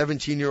I,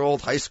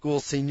 17-year-old high school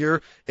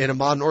senior in a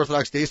modern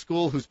Orthodox day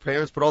school whose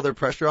parents put all their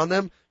pressure on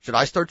them, should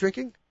I start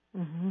drinking?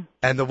 Mm-hmm.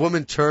 And the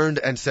woman turned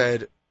and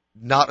said,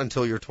 "Not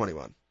until you're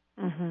 21."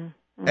 Mm-hmm.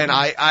 Mm-hmm. And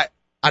I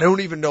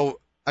don't even know.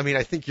 I mean,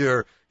 I think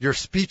your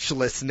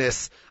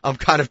speechlessness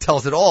kind of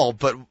tells it all.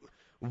 But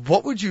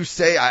what would you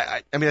say?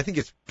 I mean, I think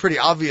it's pretty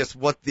obvious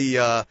what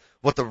the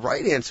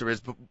right answer is.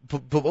 But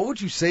what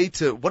would you say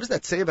what does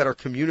that say about our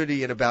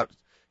community and about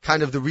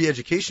kind of the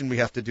re-education we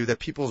have to do that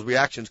people's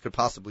reactions could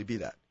possibly be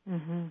that?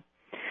 Mm-hmm.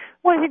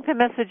 Well, I think the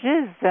message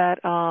is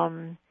that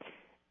on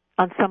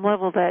some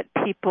level that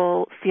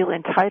people feel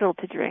entitled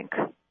to drink.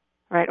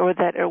 Right, or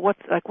what's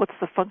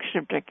the function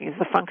of drinking? Is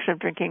the function of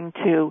drinking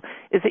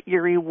is it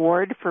your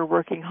reward for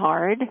working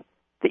hard,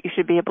 that you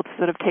should be able to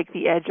sort of take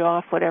the edge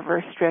off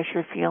whatever stress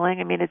you're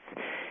feeling? I mean, it's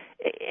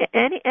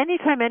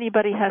anytime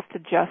anybody has to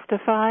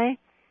justify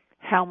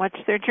how much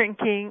they're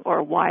drinking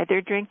or why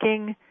they're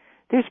drinking,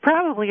 there's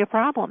probably a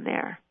problem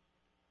there.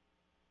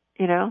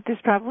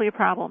 There's probably a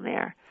problem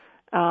there.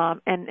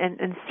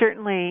 And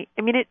certainly,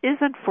 I mean, it is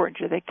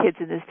unfortunate that kids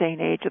in this day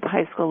and age at the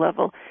high school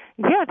level,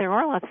 there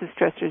are lots of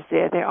stressors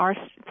there. There are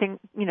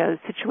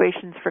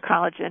situations for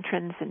college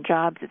entrance and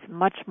jobs. It's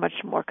much,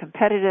 much more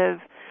competitive.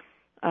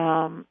 There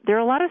are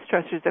a lot of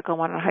stressors that go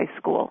on in high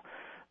school.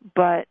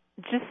 But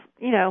just,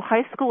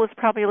 high school is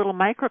probably a little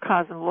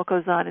microcosm of what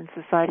goes on in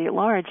society at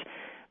large.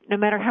 No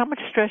matter how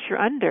much stress you're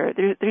under,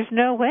 there's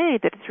no way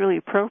that it's really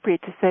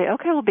appropriate to say,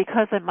 okay, well,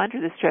 because I'm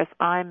under the stress,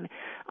 I'm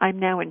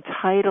now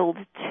entitled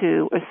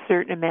to a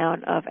certain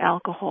amount of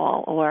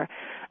alcohol. Or,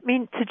 I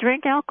mean, to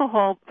drink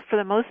alcohol, for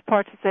the most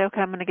part, to say, okay,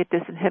 I'm going to get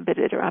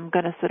disinhibited, or I'm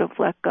going to sort of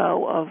let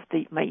go of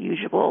my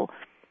usual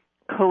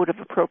code of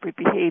appropriate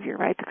behavior,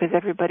 right? Because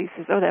everybody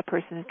says, oh, that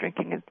person is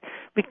drinking, and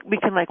we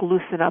can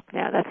loosen up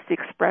now. That's the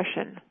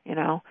expression,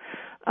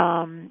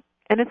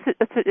 And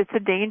it's a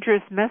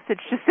dangerous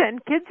message to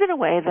send kids in a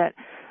way that,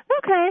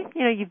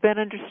 okay, you've been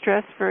under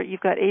stress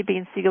you've got A, B,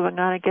 and C going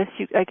on. I guess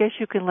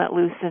you can let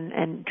loose,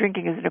 and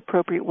drinking is an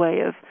appropriate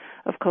way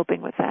of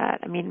coping with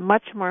that. I mean,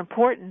 much more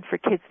important for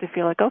kids to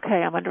feel like,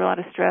 okay, I'm under a lot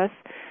of stress.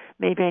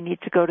 Maybe I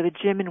need to go to the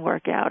gym and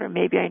work out, or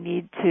maybe I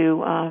need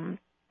to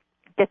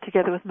get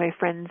together with my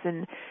friends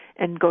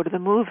and go to the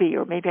movie,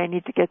 or maybe I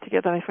need to get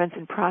together with my friends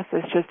and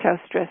process just how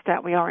stressed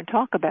out we are and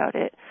talk about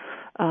it.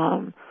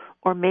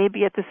 Or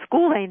maybe at the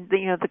school,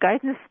 the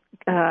guidance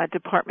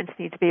departments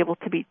need to be able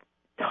to be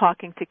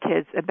talking to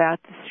kids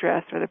about the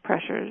stress or the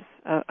pressures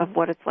of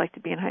what it's like to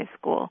be in high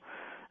school.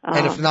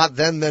 And if not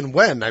then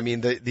when? I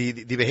mean,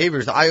 the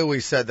behaviors, I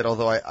always said that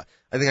although I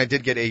think I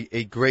did get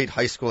a great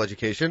high school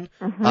education,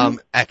 mm-hmm.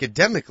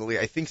 Academically,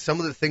 I think some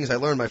of the things I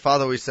learned, my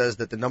father always says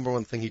that the number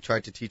one thing he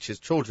tried to teach his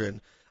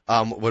children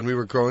when we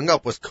were growing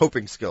up was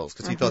coping skills,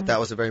 because he mm-hmm. thought that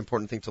was a very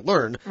important thing to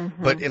learn.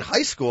 Mm-hmm. But in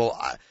high school,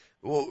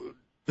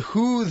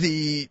 who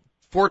the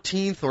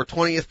 14th or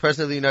 20th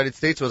president of the United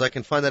States was, I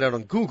can find that out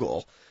on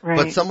Google. Right.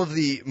 But some of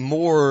the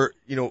more,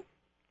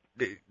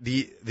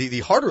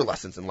 the harder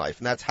lessons in life,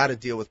 and that's how to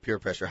deal with peer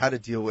pressure, how to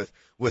deal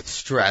with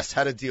stress,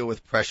 how to deal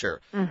with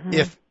pressure.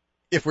 Mm-hmm.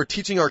 If we're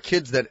teaching our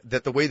kids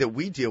that the way that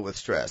we deal with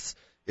stress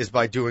is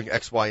by doing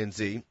X, Y, and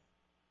Z,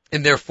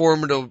 in their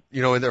formative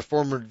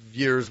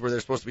years where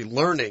they're supposed to be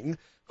learning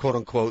quote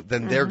unquote,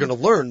 then they're going to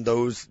learn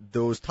those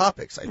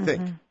topics, I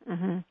think.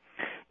 Mm-hmm.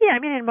 Yeah, I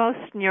mean, in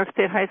most New York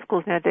State high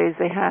schools nowadays,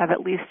 they have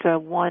at least a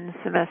one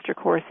semester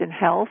course in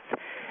health.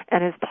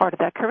 And as part of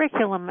that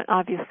curriculum,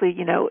 obviously,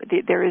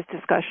 there is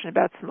discussion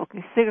about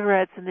smoking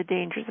cigarettes and the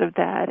dangers of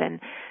that, and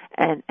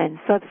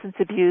substance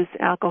abuse,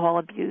 alcohol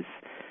abuse.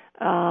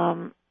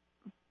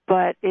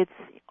 But it's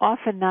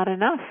often not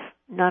enough.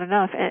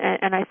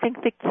 And I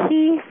think the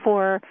key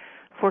for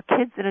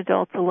kids and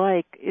adults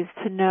alike is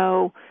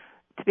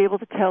to be able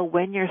to tell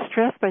when you're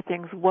stressed by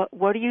things.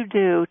 What do you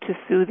do to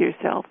soothe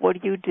yourself? What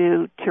do you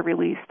do to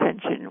release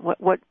tension?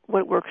 What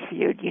works for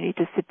you? Do you need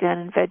to sit down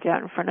and veg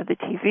out in front of the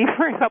TV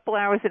for a couple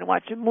hours and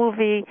watch a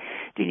movie?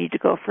 Do you need to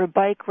go for a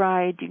bike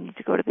ride? Do you need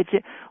to go to the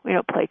gym?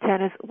 Play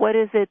tennis? What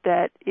is it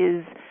that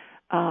is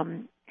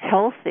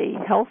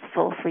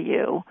healthful for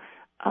you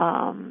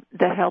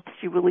that helps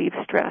you relieve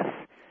stress?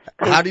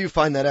 How do you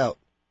find that out?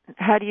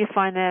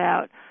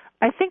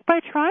 I think by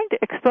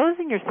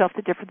exposing yourself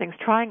to different things,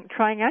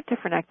 trying out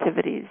different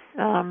activities.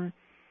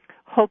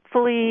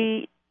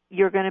 Hopefully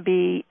you're going to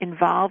be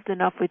involved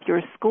enough with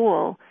your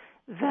school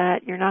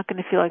that you're not going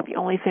to feel like the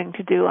only thing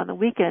to do on the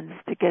weekends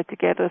to get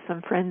together with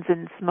some friends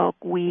and smoke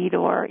weed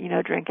or,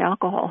 drink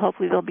alcohol.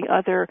 Hopefully there'll be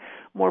other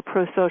more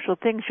pro-social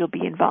things. You'll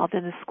be involved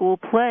in a school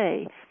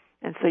play,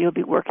 and so you'll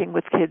be working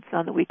with kids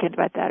on the weekend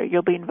about that, or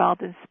you'll be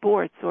involved in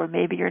sports, or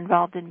maybe you're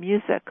involved in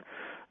music.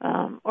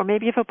 Or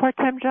maybe you have a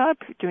part-time job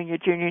during your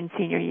junior and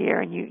senior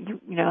year, and you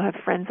have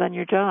friends on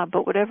your job.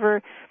 But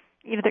whatever,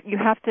 that you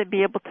have to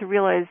be able to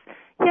realize,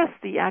 yes,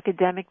 the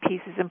academic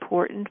piece is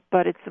important,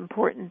 but it's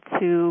important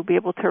to be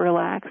able to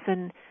relax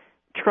and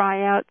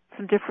try out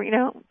some different,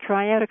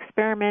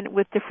 experiment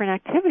with different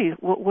activities.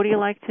 What do you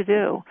like to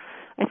do?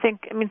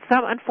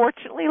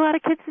 Unfortunately, a lot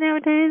of kids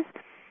nowadays,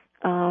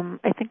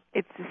 I think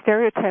it's a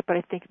stereotype, but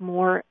I think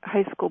more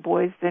high school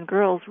boys than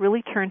girls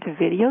really turn to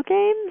video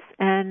games,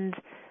 and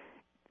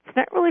it's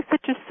not really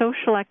such a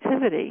social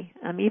activity.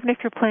 Even if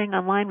you're playing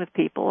online with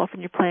people, often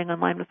you're playing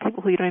online with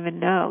people who you don't even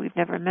know, you've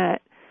never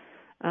met.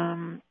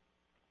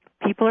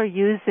 People are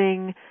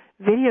using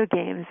video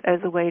games as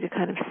a way to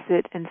kind of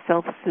sit and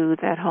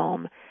self-soothe at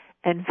home.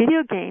 And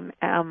video game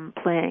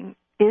playing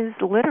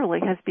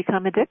has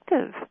become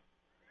addictive.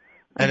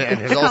 And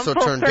has also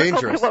turned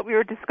dangerous. To what we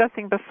were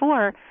discussing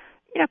before,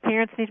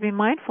 parents need to be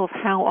mindful of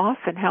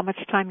how much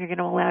time you're going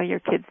to allow your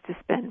kids to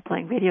spend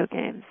playing video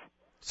games.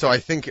 So I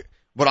think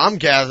what I'm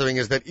gathering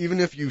is that even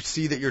if you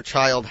see that your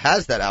child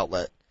has that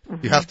outlet,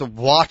 you have to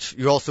watch.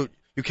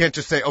 You can't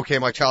just say, okay,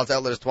 my child's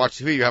outlet is to watch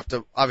TV. You have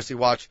to obviously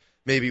watch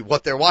maybe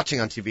what they're watching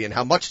on TV and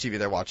how much TV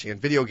they're watching. In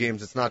video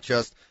games, it's not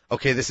just,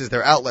 okay, this is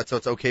their outlet, so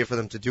it's okay for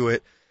them to do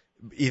it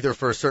either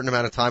for a certain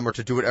amount of time or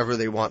to do whatever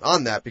they want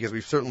on that, because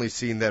we've certainly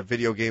seen that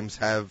video games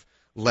have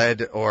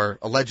led or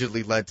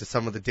allegedly led to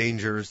some of the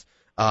dangers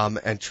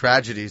and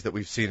tragedies that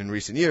we've seen in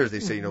recent years. They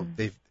say,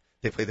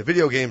 they play the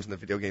video games and the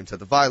video games have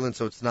the violence,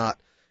 so it's not,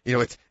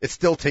 it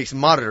still takes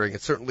monitoring.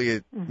 It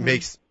certainly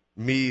makes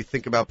me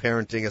think about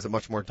parenting as a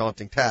much more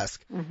daunting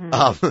task.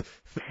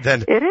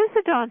 Than it is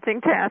a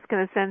daunting task in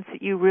the sense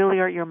that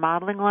you're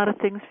modeling a lot of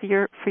things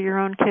for your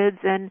own kids,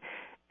 and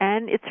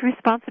it's a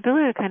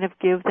responsibility to kind of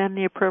give them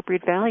the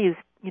appropriate values,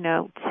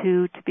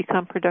 to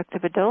become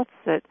productive adults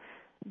that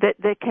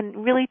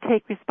can really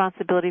take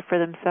responsibility for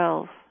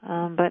themselves.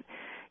 But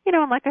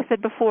and like I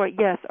said before,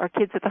 yes, our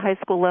kids at the high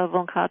school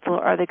level and college level,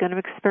 are they going to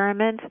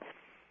experiment?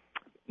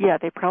 Yeah,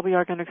 they probably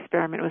are going to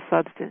experiment with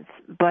substance.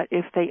 But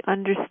if they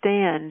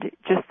understand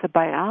just the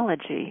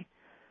biology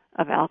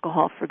of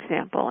alcohol, for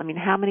example,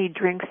 how many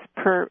drinks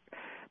per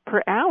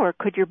hour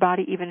could your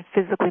body even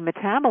physically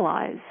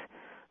metabolize?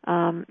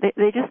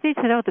 They just need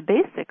to know the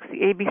basics,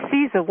 the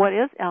ABCs of what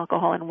is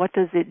alcohol and what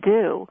does it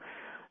do,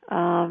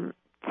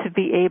 to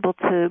be able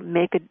to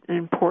make an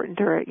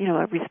important or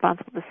a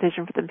responsible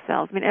decision for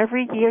themselves.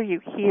 Every year you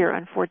hear,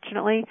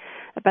 unfortunately,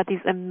 about these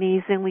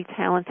amazingly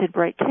talented,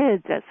 bright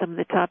kids at some of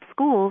the top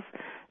schools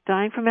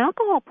dying from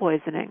alcohol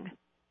poisoning.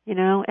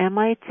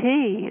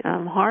 MIT,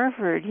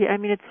 Harvard.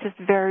 It's just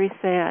very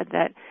sad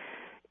that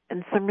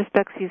in some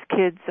respects these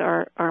kids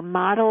are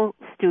model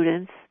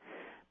students,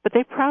 but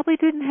they probably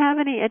didn't have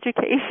any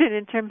education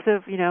in terms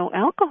of,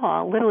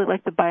 alcohol, literally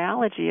like the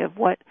biology of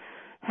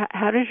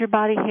how does your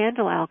body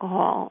handle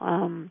alcohol,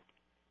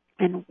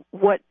 and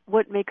what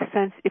makes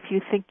sense if you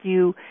think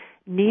you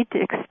need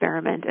to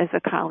experiment as a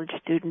college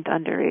student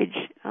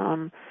underage.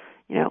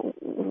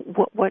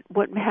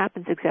 What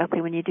happens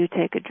exactly when you do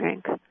take a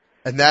drink?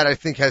 And that I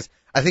think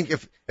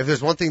if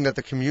there's one thing that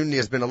the community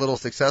has been a little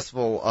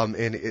successful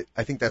in,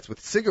 I think that's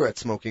with cigarette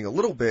smoking a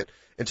little bit,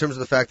 in terms of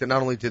the fact that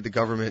not only did the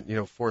government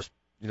force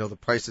the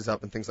prices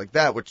up and things like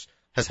that, which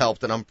has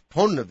helped, and I'm a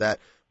proponent of that.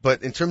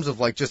 But in terms of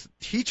just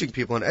teaching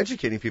people and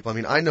educating people,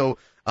 I know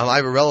I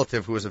have a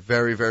relative who was a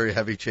very, very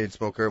heavy chain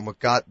smoker, and what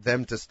got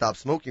them to stop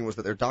smoking was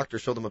that their doctor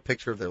showed them a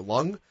picture of their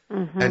lung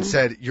and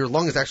said, your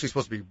lung is actually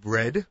supposed to be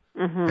red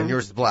and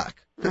yours is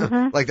black.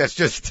 That's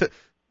just,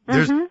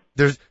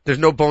 there's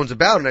no bones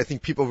about it. And I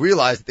think people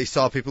realized that they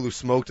saw people who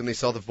smoked and they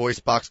saw the voice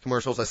box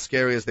commercials, as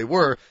scary as they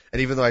were.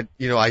 And even though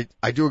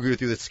I do agree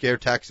with you that scare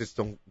tactics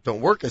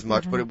don't work as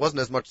much, but it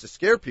wasn't as much to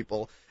scare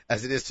people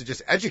as it is to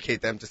just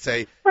educate them to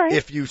say,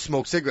 if you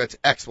smoke cigarettes,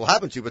 X will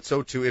happen to you, but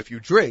so too if you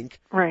drink,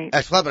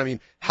 X will happen. I mean,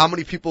 how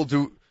many people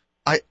do?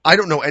 I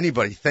don't know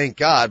anybody, thank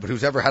God, but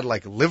who's ever had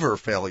like liver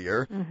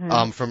failure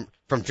from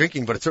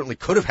drinking, but it certainly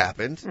could have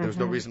happened. There's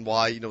no reason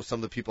why, some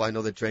of the people I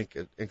know that drank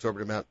an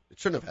exorbitant amount, it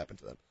shouldn't have happened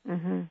to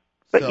them.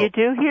 But you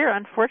do hear,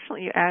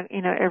 unfortunately,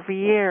 every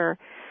year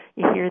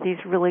you hear these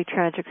really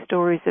tragic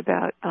stories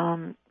about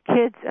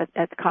kids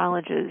at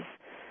colleges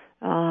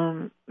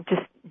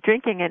just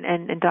drinking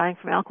and dying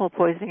from alcohol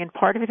poisoning, and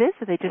part of it is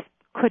that they just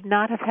could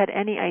not have had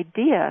any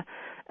idea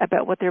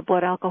about what their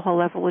blood alcohol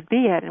level would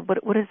be at, and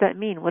what does that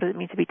mean? What does it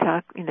mean to be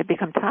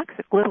become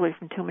toxic, literally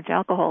from too much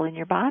alcohol in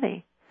your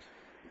body?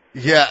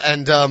 Yeah,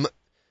 and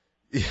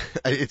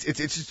it's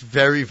just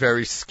very,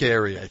 very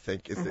scary, I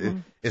think.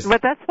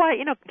 But that's why,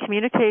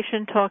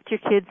 communication, talk to your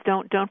kids,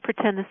 don't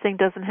pretend this thing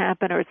doesn't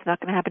happen or it's not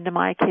going to happen to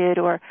my kid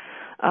or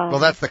well,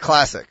 that's the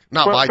classic,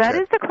 not my kid. That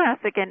is the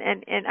classic, and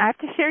I have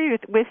to share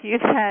with you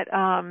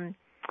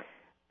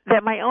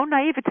that my own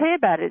naivete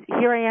about it.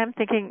 Here I am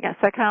thinking, a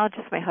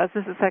psychologist, my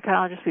husband's a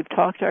psychologist, we've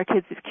talked to our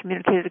kids, we've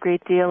communicated a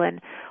great deal,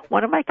 and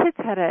one of my kids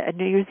had a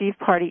New Year's Eve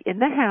party in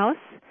the house.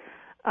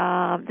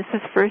 This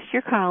was first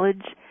year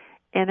college,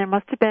 and there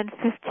must have been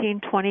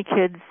 15, 20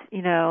 kids,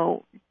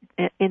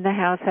 in the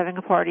house having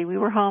a party. We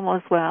were home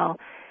as well.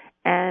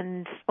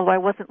 And, I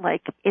wasn't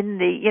like in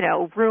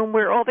the, room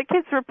where all the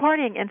kids were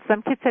partying, and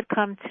some kids had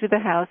come to the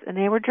house and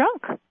they were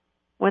drunk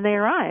when they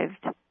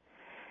arrived.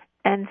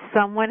 And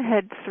someone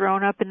had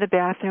thrown up in the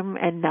bathroom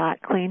and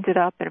not cleaned it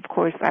up. And of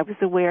course, I was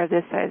aware of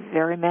this. I was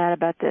very mad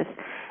about this.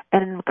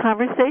 And in the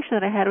conversation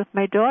that I had with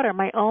my daughter,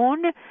 my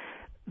own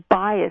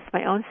bias,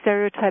 my own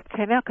stereotype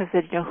came out, because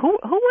I said, who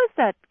was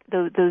that,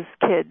 those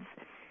kids?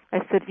 I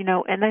said,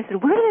 and I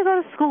said, where do they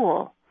go to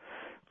school?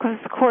 Because,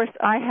 of course,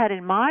 I had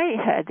in my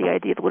head the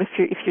idea that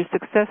if you're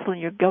successful and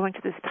you're going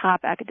to this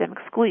top academic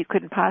school, you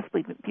couldn't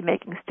possibly be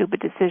making stupid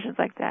decisions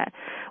like that.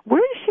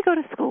 Where does she go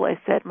to school? I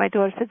said. My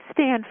daughter said,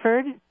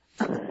 Stanford.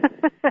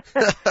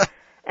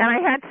 And I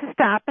had to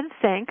stop and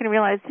think and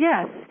realize,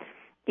 yes,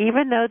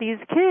 even though these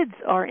kids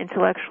are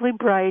intellectually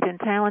bright and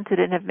talented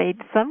and have made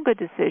some good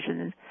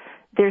decisions,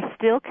 they're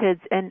still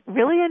kids. And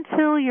really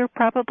until you're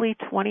probably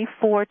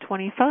 24,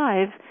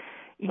 25,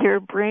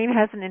 your brain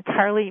hasn't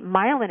entirely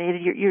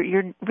myelinated.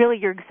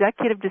 Your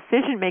executive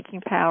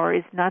decision-making power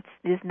is not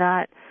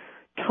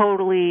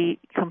totally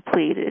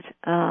completed.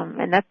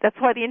 And that's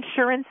why the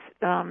insurance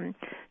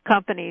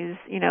companies,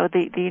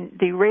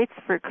 the rates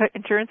for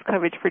insurance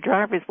coverage for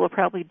drivers will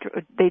probably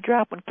they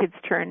drop when kids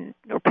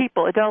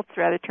adults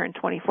rather turn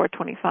 24,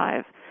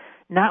 25,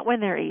 not when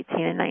they're 18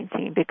 and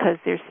 19, because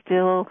they're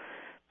still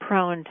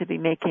prone to be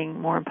making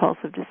more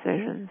impulsive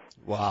decisions.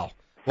 Wow.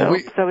 So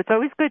it's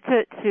always good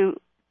to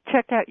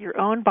check out your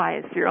own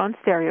bias, your own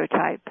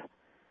stereotype.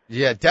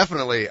 Yeah,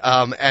 definitely.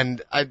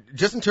 And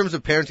just in terms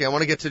of parenting, I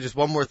want to get to just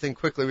one more thing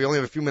quickly. We only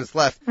have a few minutes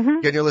left.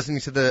 Again, you're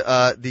listening to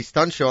the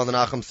Stunt Show on the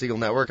Nachum Siegel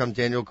Network. I'm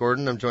Daniel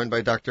Gordon. I'm joined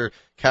by Dr.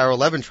 Carol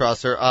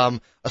Levantrosser.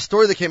 A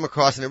story that came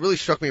across, and it really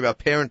struck me about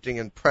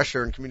parenting and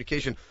pressure and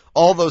communication,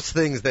 all those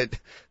things that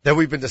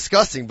we've been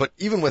discussing. But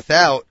even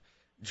without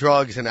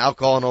drugs and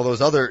alcohol and all those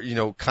other,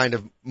 kind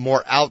of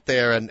more out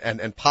there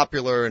and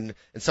popular and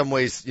in some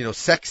ways,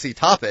 sexy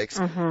topics.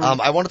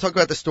 I want to talk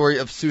about the story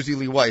of Susie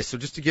Lee Weiss. So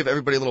just to give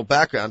everybody a little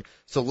background.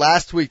 So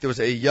last week there was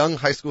a young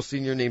high school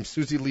senior named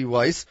Susie Lee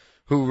Weiss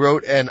who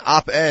wrote an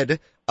op-ed,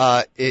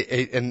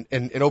 an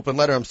open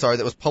letter,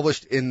 that was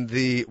published in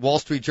the Wall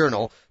Street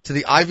Journal to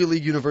the Ivy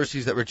League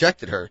universities that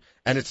rejected her.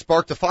 And it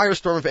sparked a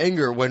firestorm of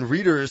anger when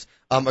readers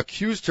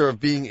accused her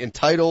of being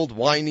entitled,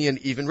 whiny, and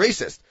even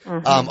racist.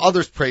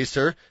 Others praised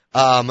her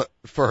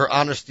for her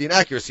honesty and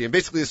accuracy. And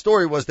basically the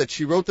story was that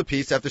she wrote the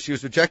piece after she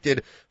was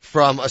rejected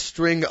from a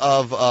string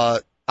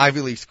of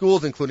Ivy League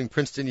schools, including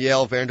Princeton,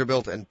 Yale,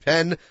 Vanderbilt, and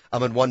Penn,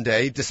 in one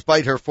day,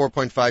 despite her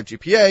 4.5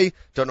 GPA.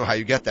 Don't know how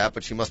you get that,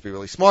 but she must be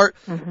really smart.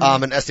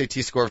 An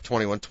SAT score of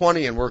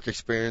 2120 and work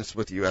experience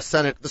with the U.S.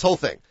 Senate, this whole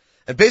thing.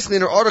 And basically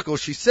in her article,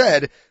 she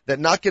said that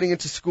not getting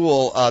into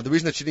school, the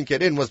reason that she didn't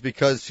get in was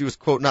because she was,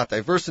 quote, not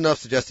diverse enough,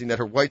 suggesting that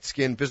her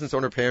white-skinned business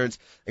owner parents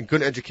and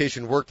good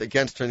education worked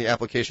against her in the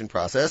application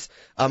process.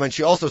 And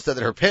she also said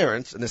that her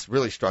parents, and this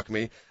really struck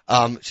me,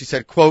 she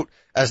said, quote,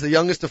 as the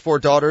youngest of 4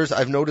 daughters,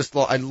 I noticed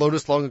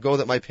long ago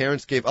that my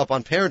parents gave up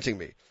on parenting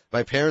me.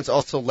 My parents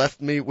also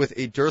left me with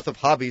a dearth of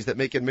hobbies that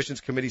make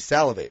admissions committees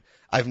salivate.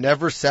 I've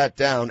never sat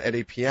down at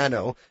a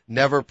piano,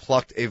 never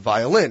plucked a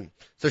violin.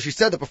 So she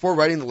said that before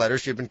writing the letter,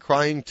 she had been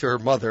crying to her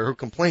mother, who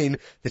complained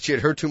that she had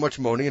heard too much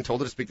moaning and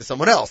told her to speak to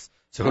someone else.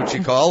 So who'd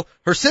she call?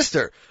 Her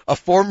sister, a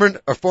former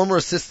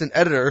assistant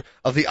editor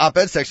of the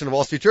op-ed section of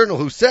Wall Street Journal,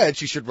 who said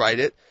she should write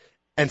it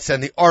and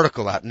send the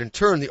article out. And in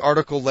turn, the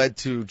article led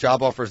to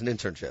job offers and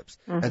internships.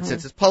 And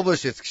since it's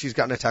published, she's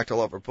gotten attacked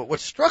all over. But what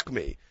struck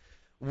me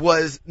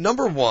was,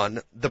 number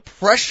one, the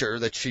pressure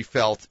that she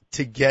felt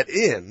to get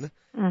in,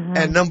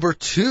 and number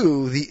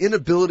two, the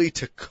inability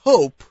to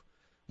cope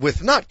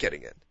with not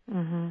getting in.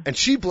 And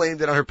she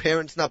blamed it on her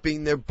parents not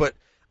being there, but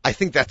I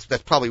think that's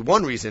probably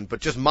one reason. But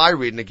just my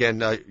reading,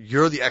 again,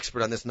 you're the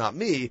expert on this, not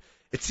me.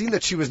 It seemed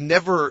that she was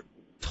never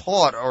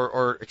taught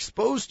or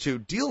exposed to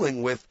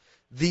dealing with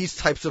these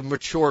types of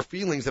mature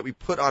feelings that we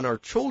put on our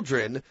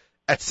children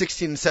at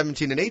 16,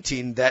 17, and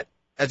 18 that,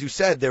 as you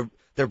said,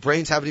 their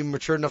brains haven't even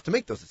matured enough to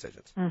make those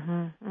decisions.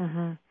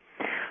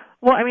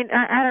 Well, I mean,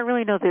 I don't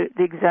really know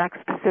the exact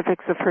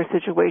specifics of her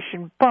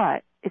situation,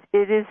 but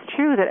it is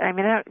true that, I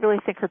mean, I don't really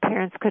think her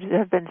parents could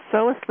have been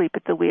so asleep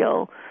at the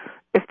wheel.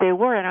 If they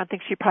were, I don't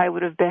think she probably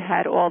would have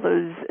had all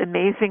those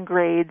amazing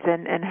grades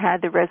and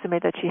had the resume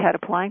that she had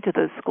applying to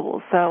those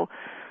schools. So,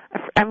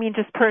 I mean,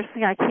 just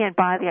personally, I can't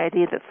buy the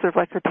idea that sort of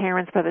like her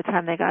parents, by the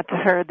time they got to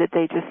her, that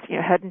they just,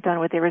 hadn't done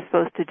what they were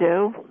supposed to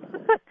do.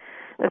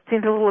 That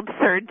seems a little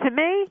absurd to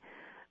me.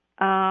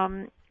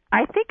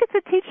 I think it's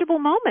a teachable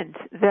moment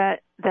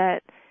that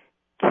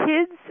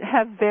kids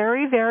have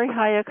very, very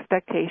high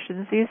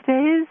expectations these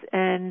days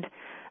and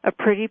a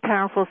pretty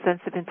powerful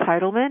sense of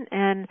entitlement.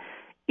 And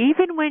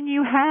even when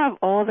you have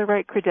all the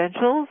right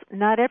credentials,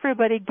 not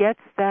everybody gets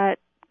that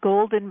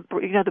golden,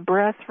 the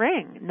brass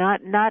ring.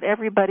 Not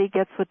everybody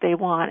gets what they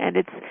want, and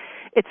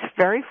it's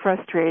very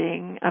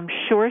frustrating. I'm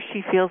sure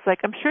she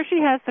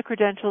has the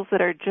credentials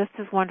that are just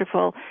as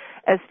wonderful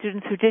as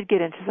students who did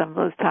get into some of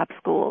those top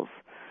schools.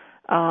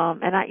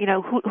 And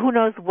who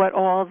knows what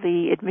all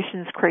the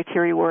admissions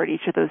criteria were at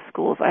each of those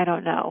schools? I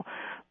don't know,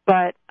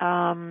 but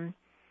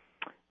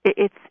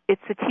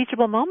it's a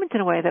teachable moment in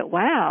a way that,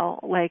 wow,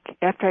 like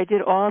after I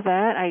did all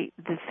that,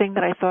 the thing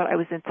that I thought I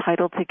was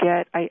entitled to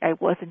get, I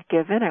wasn't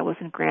given, I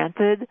wasn't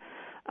granted.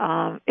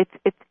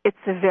 It's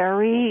a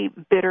very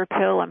bitter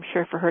pill, I'm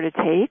sure, for her to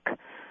take.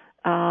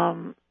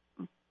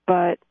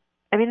 But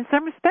I mean, in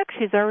some respects,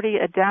 she's already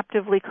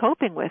adaptively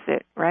coping with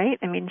it, right?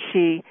 I mean,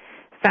 she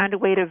found a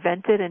way to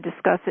vent it and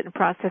discuss it and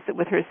process it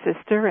with her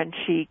sister, and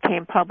she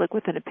came public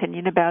with an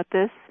opinion about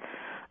this.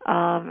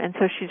 And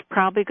so there's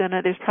probably going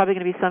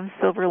to be some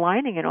silver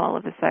lining in all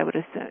of this, I would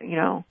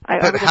assume,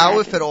 But how,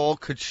 if at all,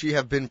 could she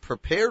have been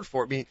prepared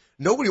for it? I mean,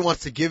 nobody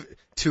wants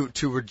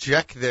to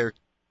reject their,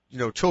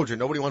 children.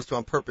 Nobody wants to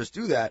on purpose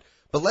do that.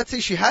 But let's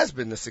say she has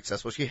been this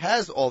successful. She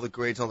has all the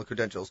grades, all the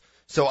credentials.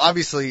 So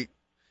obviously,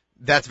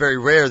 that's very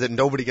rare that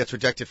nobody gets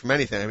rejected from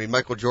anything. I mean,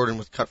 Michael Jordan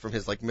was cut from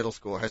his middle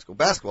school or high school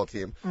basketball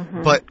team.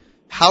 But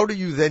how do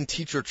you then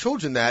teach your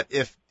children that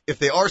if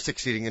they are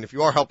succeeding and if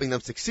you are helping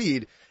them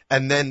succeed,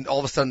 and then all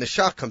of a sudden the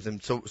shock comes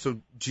in? So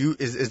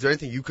is there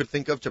anything you could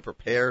think of to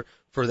prepare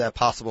for that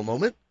possible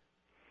moment?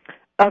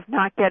 Of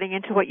not getting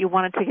into what you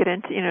wanted to get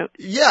into,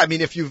 Yeah, I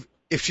mean,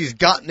 if she's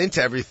gotten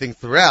into everything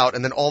throughout,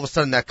 and then all of a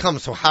sudden that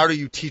comes, so how do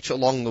you teach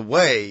along the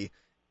way,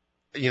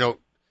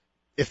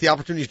 if the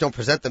opportunities don't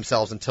present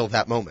themselves until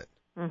that moment?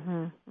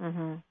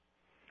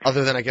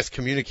 Other than, I guess,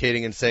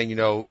 communicating and saying,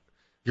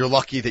 you're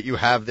lucky that you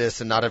have this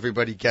and not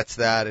everybody gets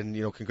that, and,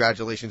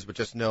 congratulations, but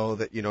just know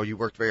that, you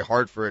worked very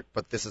hard for it,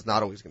 but this is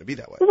not always going to be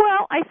that way.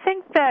 Well, I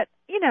think that,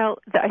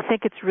 I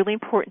think it's really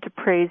important to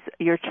praise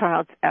your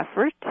child's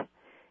effort.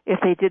 If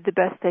they did the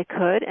best they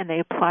could and they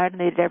applied and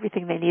they did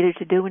everything they needed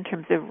to do in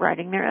terms of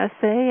writing their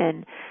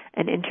essay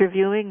and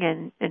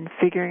interviewing and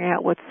figuring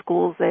out what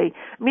schools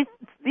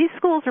these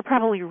schools are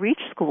probably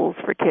reach schools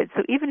for kids.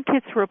 So even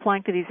kids who are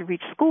applying to these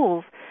reach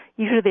schools,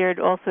 usually they're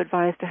also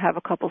advised to have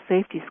a couple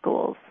safety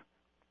schools.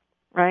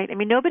 Right? I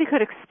mean, nobody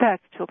could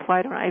expect to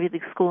apply to an Ivy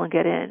League school and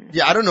get in.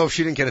 Yeah, I don't know if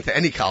she didn't get into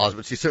any college,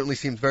 but she certainly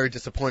seemed very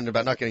disappointed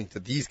about not getting to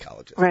these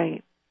colleges.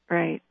 Right.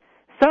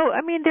 So,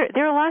 I mean,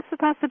 there are lots of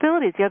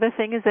possibilities. The other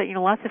thing is that,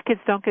 lots of kids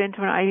don't get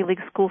into an Ivy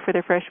League school for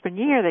their freshman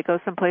year. They go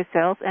someplace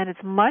else, and it's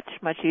much,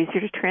 much easier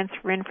to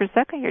transfer in for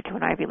second year to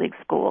an Ivy League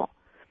school.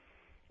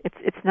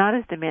 It's not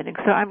as demanding.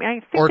 So, I mean, I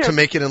think or to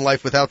make it in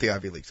life without the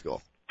Ivy League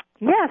school.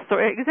 Yes,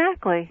 or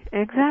exactly.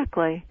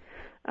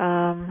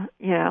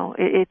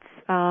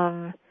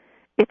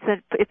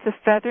 It's a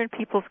feather in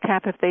people's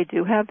cap if they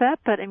do have that,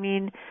 but I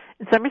mean,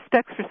 in some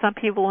respects, for some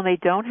people, when they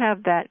don't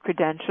have that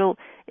credential,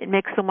 it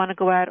makes them want to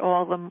go out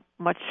all the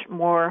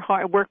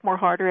work more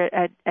harder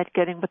at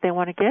getting what they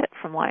want to get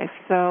from life.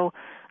 So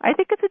I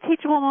think it's a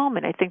teachable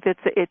moment. I think that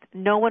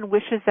no one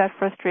wishes that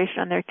frustration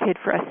on their kid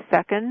for a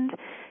second.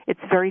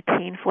 It's very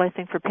painful, I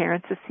think, for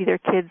parents to see their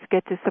kids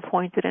get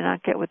disappointed and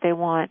not get what they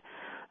want.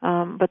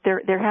 But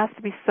there has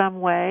to be some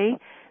way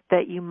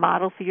that you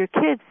model for your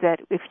kids that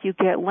if you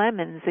get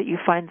lemons, that you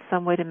find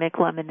some way to make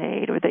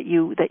lemonade, or that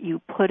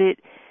you put it,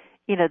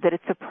 that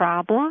it's a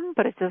problem,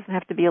 but it doesn't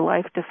have to be a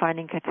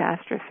life-defining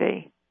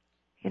catastrophe,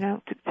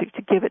 to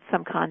give it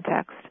some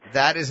context.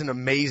 That is an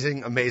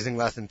amazing, amazing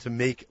lesson, to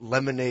make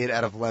lemonade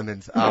out of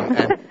lemons.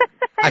 And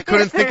I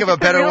couldn't think of a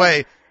better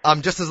way.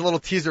 Just as a little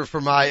teaser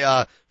for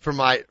my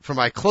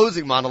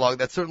closing monologue,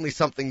 that's certainly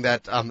something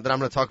that I'm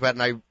going to talk about,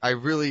 and I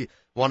really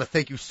want to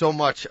thank you so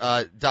much,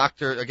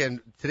 Doctor.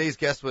 Again, today's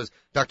guest was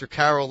Dr.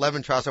 Carol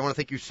Levantrosser. I want to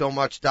thank you so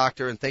much,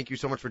 Doctor, and thank you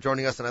so much for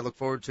joining us, and I look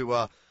forward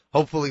to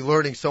hopefully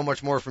learning so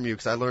much more from you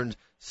because I learned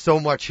so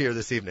much here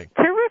this evening.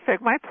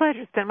 Terrific. My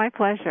pleasure. It's been my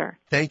pleasure.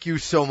 Thank you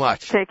so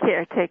much. Take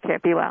care. Take care.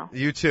 Be well.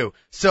 You too.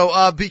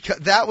 So, because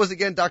that was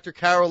again Dr.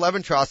 Carol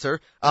Levantrosser.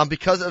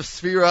 Because of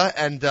Sphera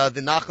and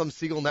the Nachum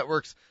Siegel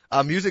Network's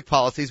music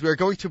policies, we are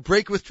going to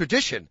break with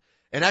tradition,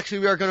 and actually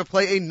we are going to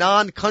play a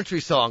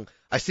non-country song.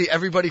 I see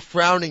everybody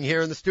frowning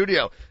here in the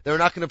studio. They're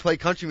not going to play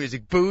country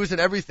music, booze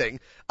and everything.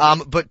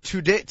 But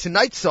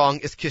tonight's song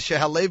is Kishe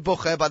Halev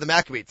Boche by the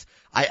Maccabees.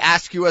 I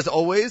ask you, as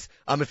always,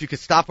 if you could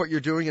stop what you're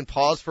doing and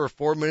pause for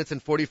 4 minutes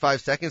and 45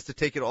 seconds to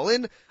take it all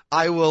in.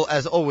 I will,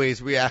 as always,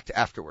 react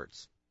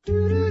afterwards.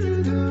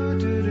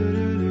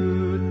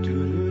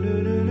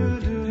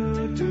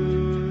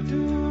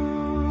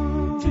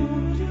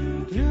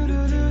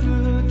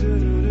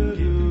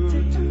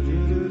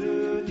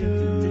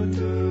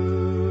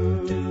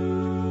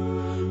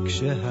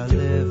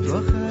 כשהלב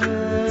בוכה,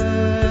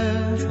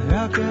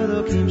 רק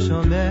אלוקים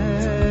שומע,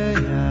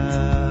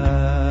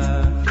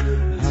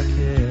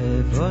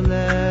 הכאב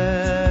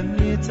עולה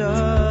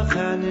מתוך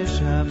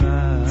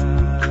הנשמה,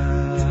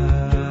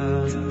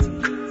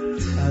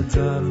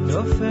 אדם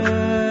נופל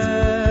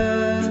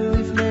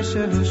לפני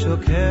שהוא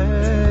שוקע,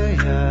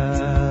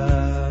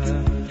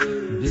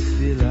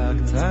 בתפילה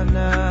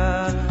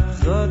קטנה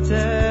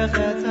חותך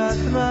את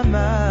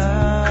הדממה.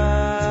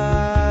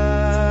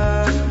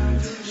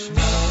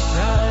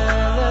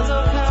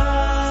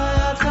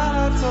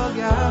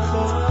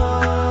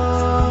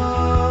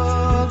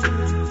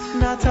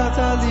 נתת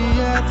לי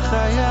את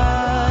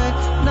חיי,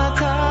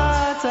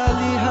 נתת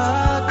לי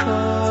הכל.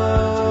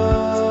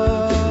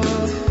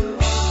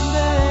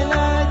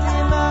 בעיניי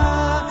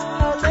דמעה,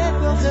 הלב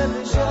בוכה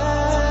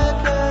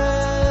בשקט,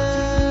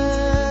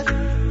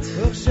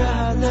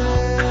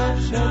 וכשהלב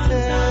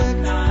שותק,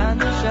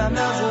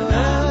 הנשמה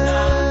זועקת.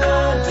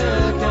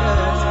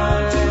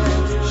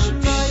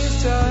 שמע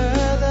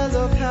ישראל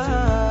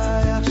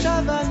אלוקיי,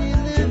 עכשיו אני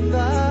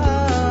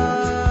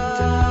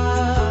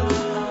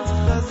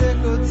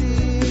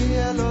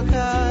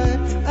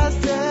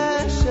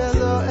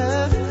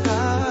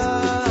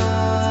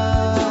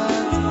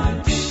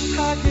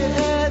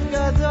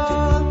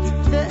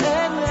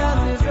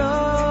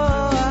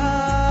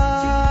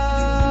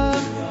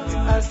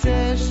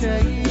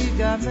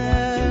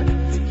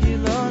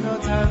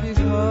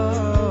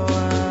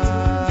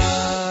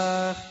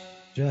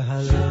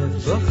שהלב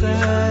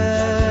בוכה,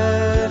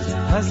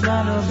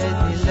 הזמן עומד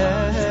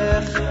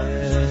מלכת,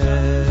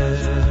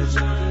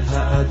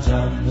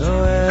 האדם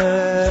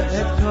רואה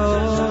את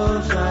כל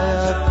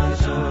חייו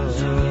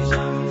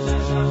פתאום,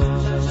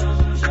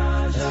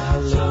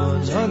 הלא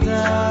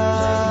נודע,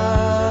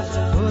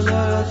 הוא לא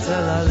רוצה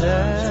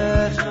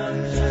ללכת,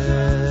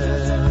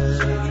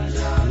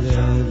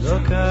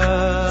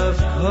 לאלוקיו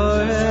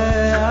קורא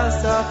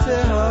אסף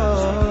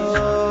תהום.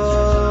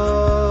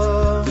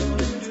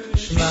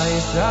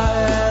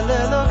 ישראל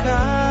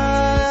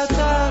אלוקיי,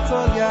 אתה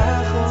כל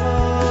יכול,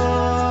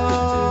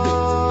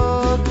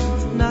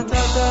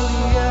 נתת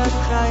לי את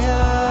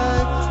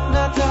חיי,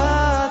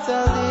 נתת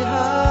לי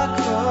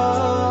הכל.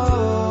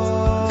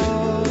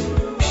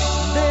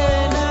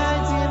 בעיניי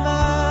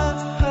דמעה,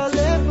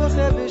 הלב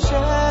בוכה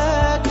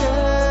בשקט,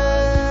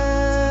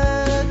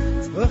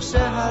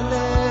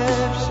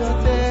 וכשהלב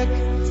שותק,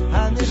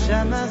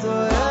 הנשמה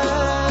זועקת.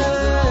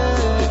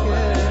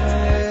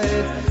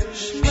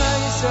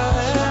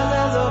 ישראל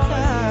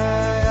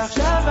אלוקיי,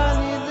 עכשיו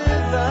אני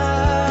לבד,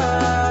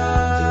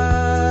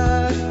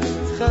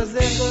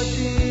 חזק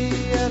אותי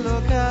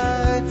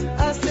אלוקיי,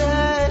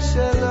 עשה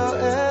שלא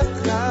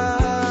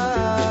אפחד.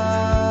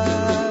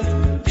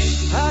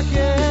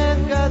 הכאב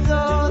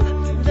גדול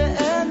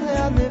ואין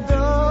לאן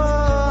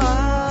לברוח,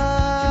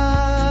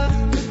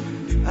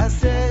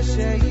 עשה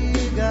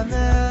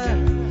שיגמר,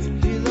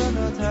 כי לא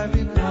נותר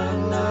בי כוח.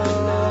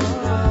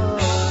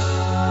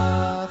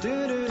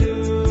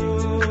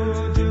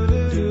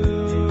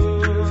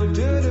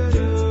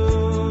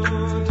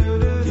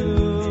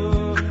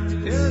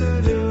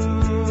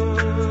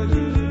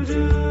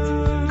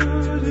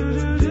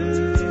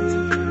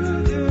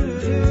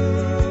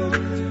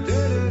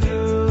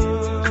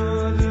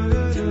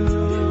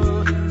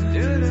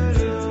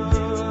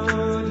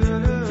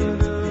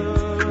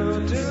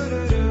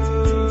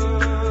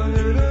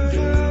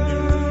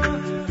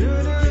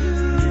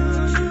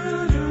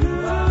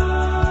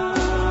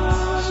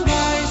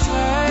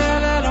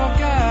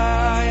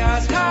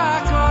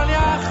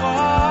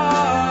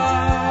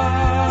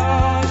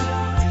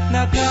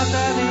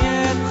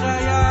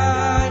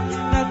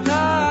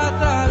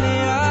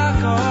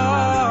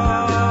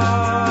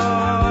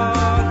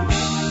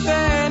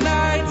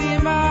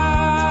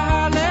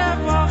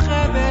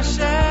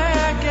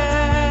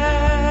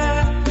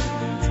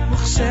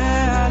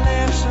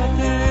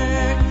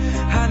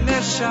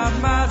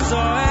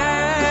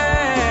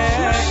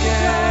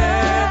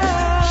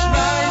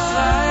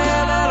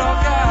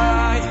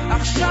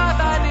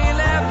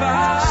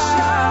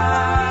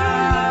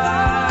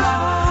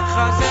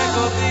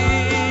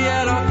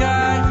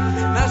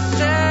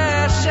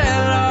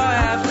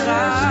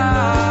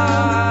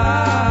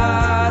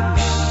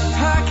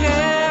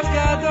 הכאב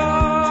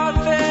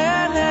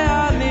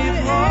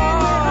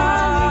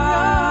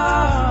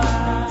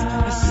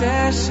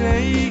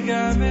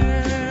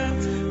שיגמר,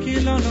 כי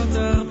לא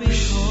נותר בי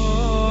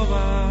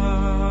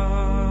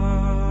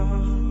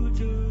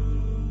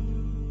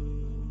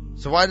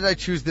So why did I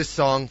choose this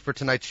song for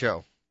tonight's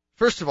show?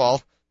 First of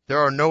all, there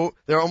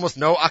are almost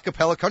no a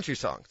cappella country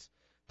songs,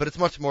 but it's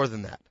much more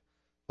than that.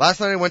 Last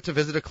night I went to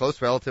visit a close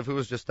relative who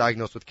was just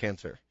diagnosed with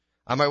cancer.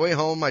 On my way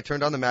home, I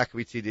turned on the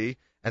Maccabee CD,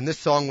 and this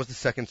song was the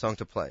second song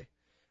to play.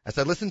 As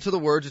I listened to the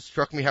words, it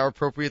struck me how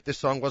appropriate this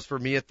song was for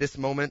me at this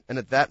moment and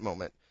at that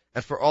moment,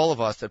 and for all of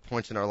us at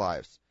points in our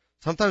lives.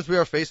 Sometimes we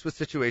are faced with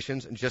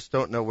situations and just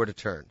don't know where to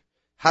turn.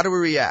 How do we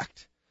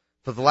react?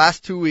 For the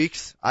last 2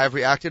 weeks, I have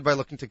reacted by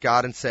looking to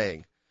God and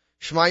saying,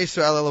 Shema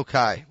Yisrael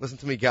Elokai, listen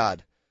to me,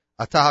 God.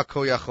 Atah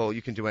HaKol Yachol,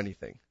 you can do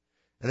anything.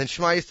 And then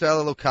Shema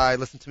Yisrael Elokai,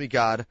 listen to me,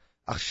 God.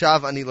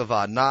 Achshav ani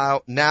levad,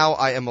 now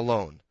I am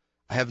alone.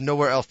 I have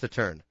nowhere else to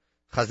turn.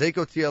 Chazek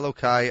oti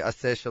Elokai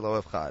aseh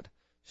shelo evchad.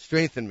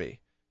 Strengthen me,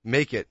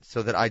 make it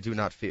so that I do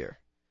not fear.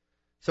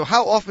 So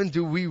how often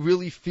do we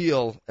really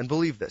feel and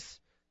believe this?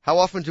 How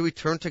often do we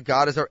turn to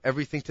God as our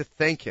everything to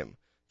thank Him,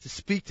 to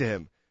speak to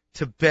Him,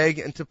 to beg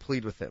and to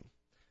plead with Him?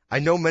 I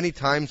know many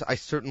times I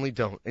certainly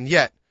don't, and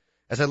yet,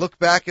 as I look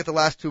back at the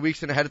last 2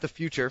 weeks and ahead at the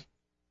future,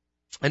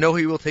 I know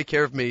He will take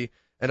care of me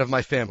and of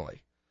my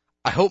family.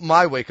 I hope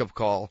my wake-up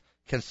call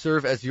can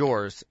serve as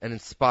yours and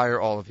inspire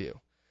all of you.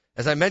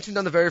 As I mentioned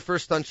on the very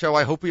first Stunt Show,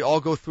 I hope we all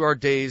go through our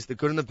days, the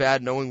good and the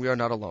bad, knowing we are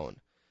not alone.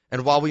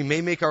 And while we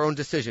may make our own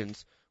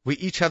decisions, we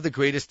each have the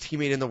greatest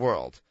teammate in the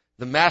world,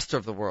 the master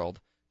of the world,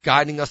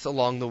 guiding us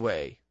along the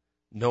way,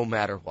 no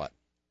matter what.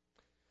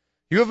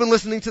 You have been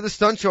listening to the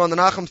Stunt Show on the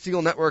Nachum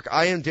Segal Network.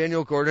 I am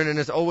Daniel Gordon, and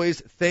as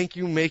always, thank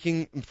you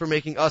for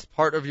making us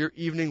part of your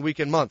evening, week,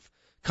 and month.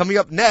 Coming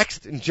up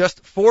next, in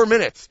just 4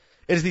 minutes,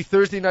 it is the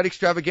Thursday Night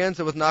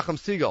Extravaganza with Nachum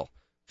Segal.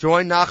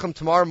 Join Nachum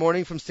tomorrow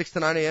morning from 6 to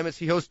 9 a.m. as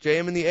he hosts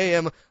JM in the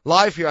AM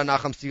live here on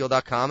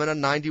NachumSegal.com and on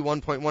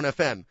 91.1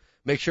 FM.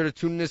 Make sure to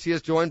tune in as he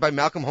is joined by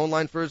Malcolm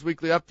Hoenlein for his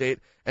weekly update.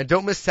 And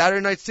don't miss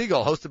Saturday Night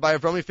Segal, hosted by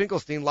Avrami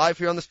Finkelstein, live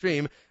here on the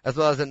stream, as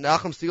well as at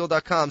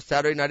NachumSegal.com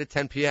Saturday night at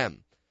 10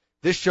 p.m.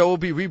 This show will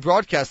be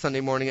rebroadcast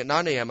Sunday morning at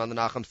 9 a.m. on the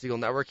Nachum Segal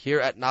Network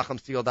here at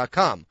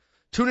NachumSegal.com.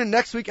 Tune in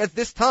next week at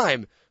this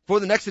time for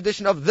the next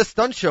edition of The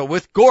Stunt Show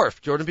with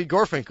Jordan B.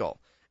 Gorfinkel.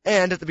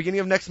 And at the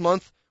beginning of next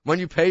month, when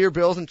you pay your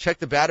bills and check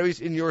the batteries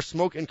in your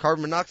smoke and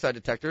carbon monoxide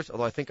detectors,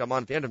 although I think I'm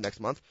on at the end of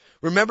next month,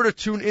 remember to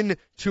tune in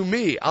to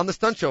me on The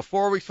Stunt Show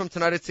 4 weeks from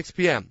tonight at 6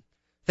 p.m.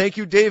 Thank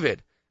you,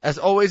 David. As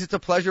always, it's a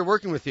pleasure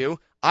working with you.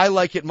 I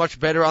like it much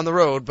better on the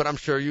road, but I'm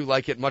sure you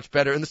like it much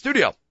better in the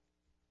studio.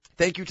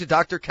 Thank you to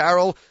Dr.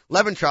 Carol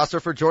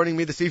Levantrosser for joining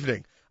me this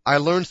evening. I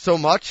learned so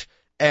much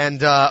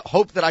and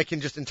hope that I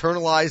can just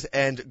internalize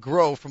and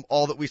grow from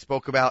all that we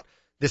spoke about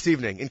this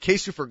evening. In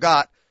case you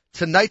forgot,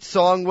 tonight's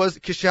song was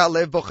Kisha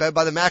Lev Boche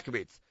by the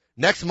Maccabees.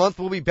 Next month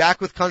we'll be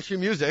back with country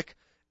music,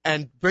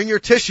 and bring your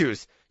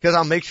tissues because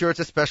I'll make sure it's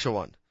a special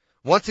one.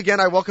 Once again,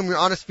 I welcome your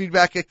honest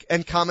feedback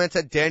and comments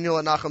at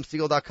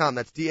Daniel@NachumSegal.com.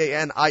 That's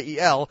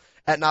DANIEL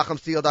at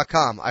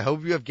NachumSegal.com. I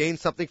hope you have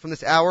gained something from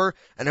this hour,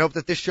 and I hope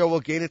that this show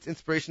will gain its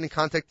inspiration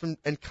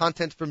and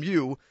content from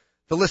you,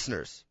 the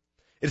listeners.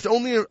 It is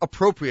only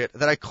appropriate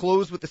that I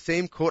close with the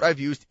same quote I've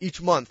used each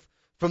month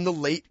from the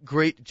late,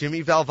 great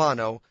Jimmy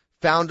Valvano,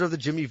 founder of the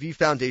Jimmy V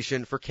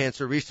Foundation for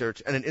Cancer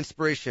Research and an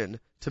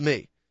inspiration to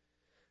me.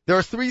 There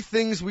are 3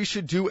 things we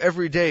should do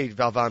every day,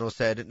 Valvano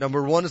said.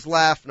 Number 1 is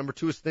laugh, number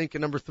 2 is think,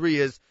 and number 3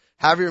 is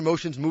have your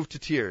emotions move to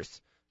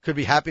tears. Could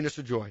be happiness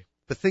or joy.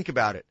 But think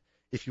about it.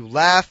 If you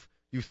laugh,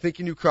 you think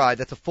and you cry,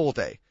 that's a full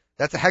day.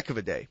 That's a heck of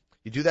a day.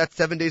 You do that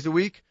 7 days a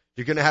week,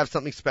 you're going to have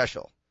something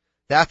special.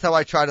 That's how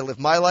I try to live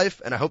my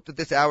life, and I hope that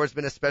this hour has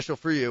been as special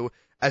for you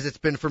as it's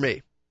been for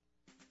me.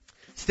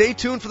 Stay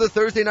tuned for the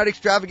Thursday Night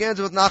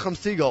Extravaganza with Nachum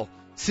Segal.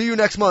 See you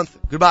next month.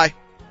 Goodbye.